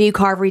listen. We review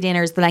Carvery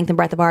dinners, the length and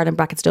breadth of Ireland,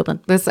 brackets Dublin.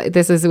 This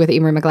is with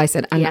Emer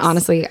McGlycett, and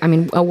honestly, I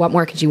mean, what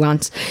more could you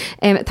want?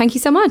 Thank you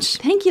so much.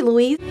 Thank you,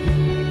 Louise.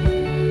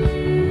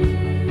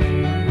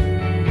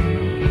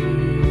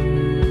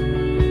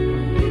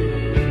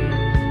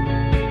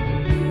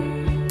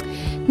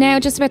 Now,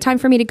 just about time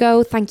for me to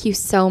go. Thank you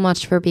so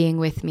much for being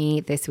with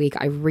me this week.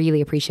 I really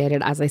appreciate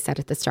it. As I said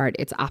at the start,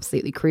 it's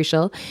absolutely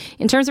crucial.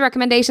 In terms of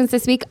recommendations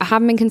this week, I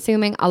haven't been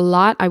consuming a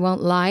lot, I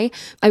won't lie.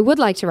 I would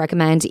like to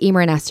recommend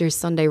Emer and Esther's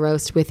Sunday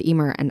Roast with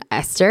Emer and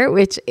Esther,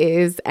 which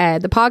is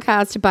the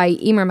podcast by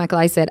Emer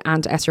McGlycett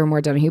and Esther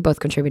Moore Donoghue,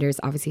 both contributors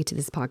obviously to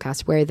this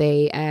podcast, where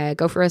they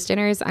go for roast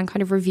dinners and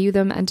kind of review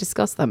them and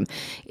discuss them.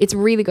 It's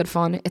really good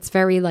fun. It's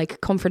very like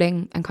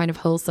comforting and kind of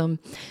wholesome.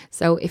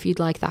 So if you'd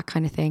like that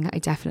kind of thing, I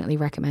definitely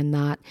recommend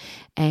that.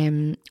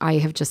 I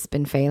have just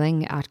been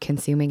failing at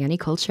consuming any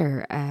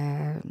culture,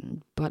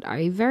 but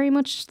I very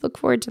much look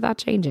forward to that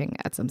changing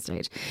at some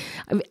stage.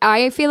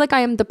 I feel like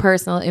I am the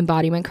personal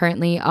embodiment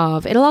currently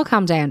of it'll all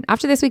calm down.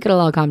 After this week, it'll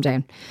all calm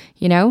down,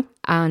 you know?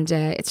 And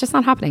it's just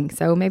not happening.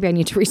 So maybe I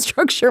need to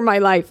restructure my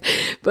life.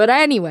 But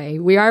anyway,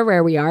 we are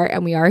where we are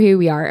and we are who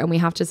we are. And we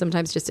have to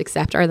sometimes just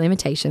accept our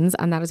limitations.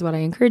 And that is what I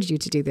encourage you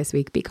to do this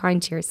week. Be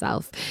kind to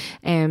yourself.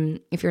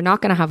 If you're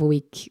not going to have a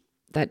week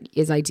that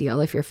is ideal,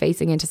 if you're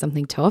facing into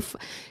something tough,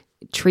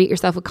 treat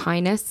yourself with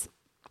kindness.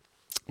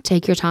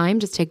 Take your time,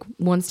 just take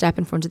one step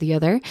in front of the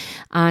other,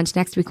 and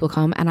next week will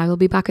come and I will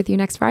be back with you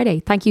next Friday.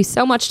 Thank you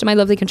so much to my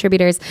lovely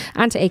contributors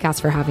and to ACAST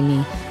for having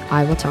me.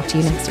 I will talk to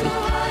you next week.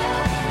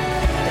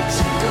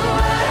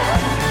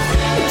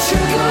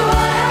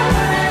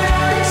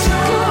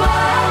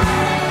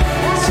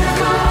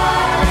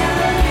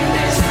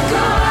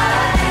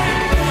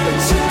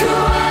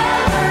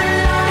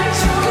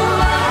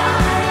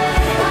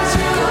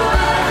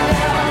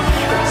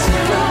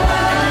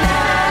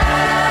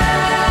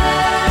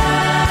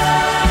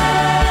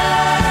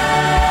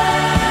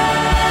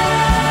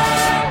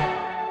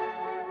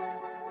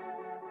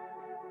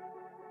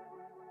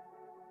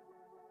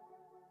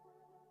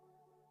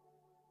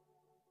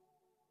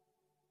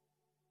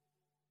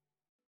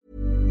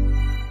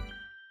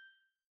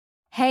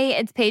 Hey,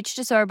 it's Paige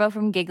DeSorbo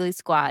from Giggly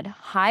Squad.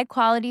 High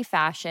quality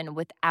fashion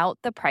without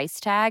the price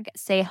tag.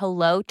 Say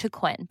hello to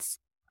Quince.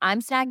 I'm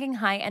snagging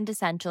high-end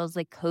essentials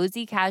like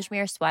cozy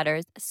cashmere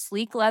sweaters,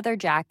 sleek leather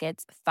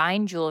jackets,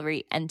 fine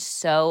jewelry, and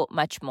so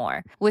much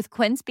more. With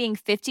Quince being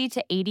 50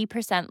 to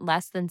 80%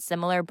 less than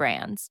similar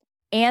brands.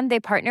 And they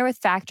partner with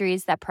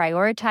factories that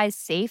prioritize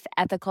safe,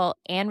 ethical,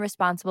 and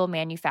responsible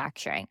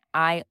manufacturing.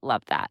 I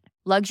love that.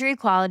 Luxury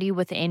quality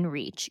within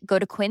reach. Go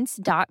to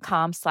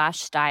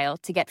quince.com/style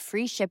to get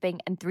free shipping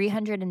and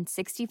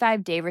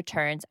 365-day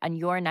returns on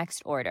your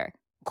next order.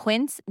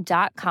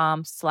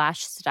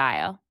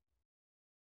 Quince.com/style.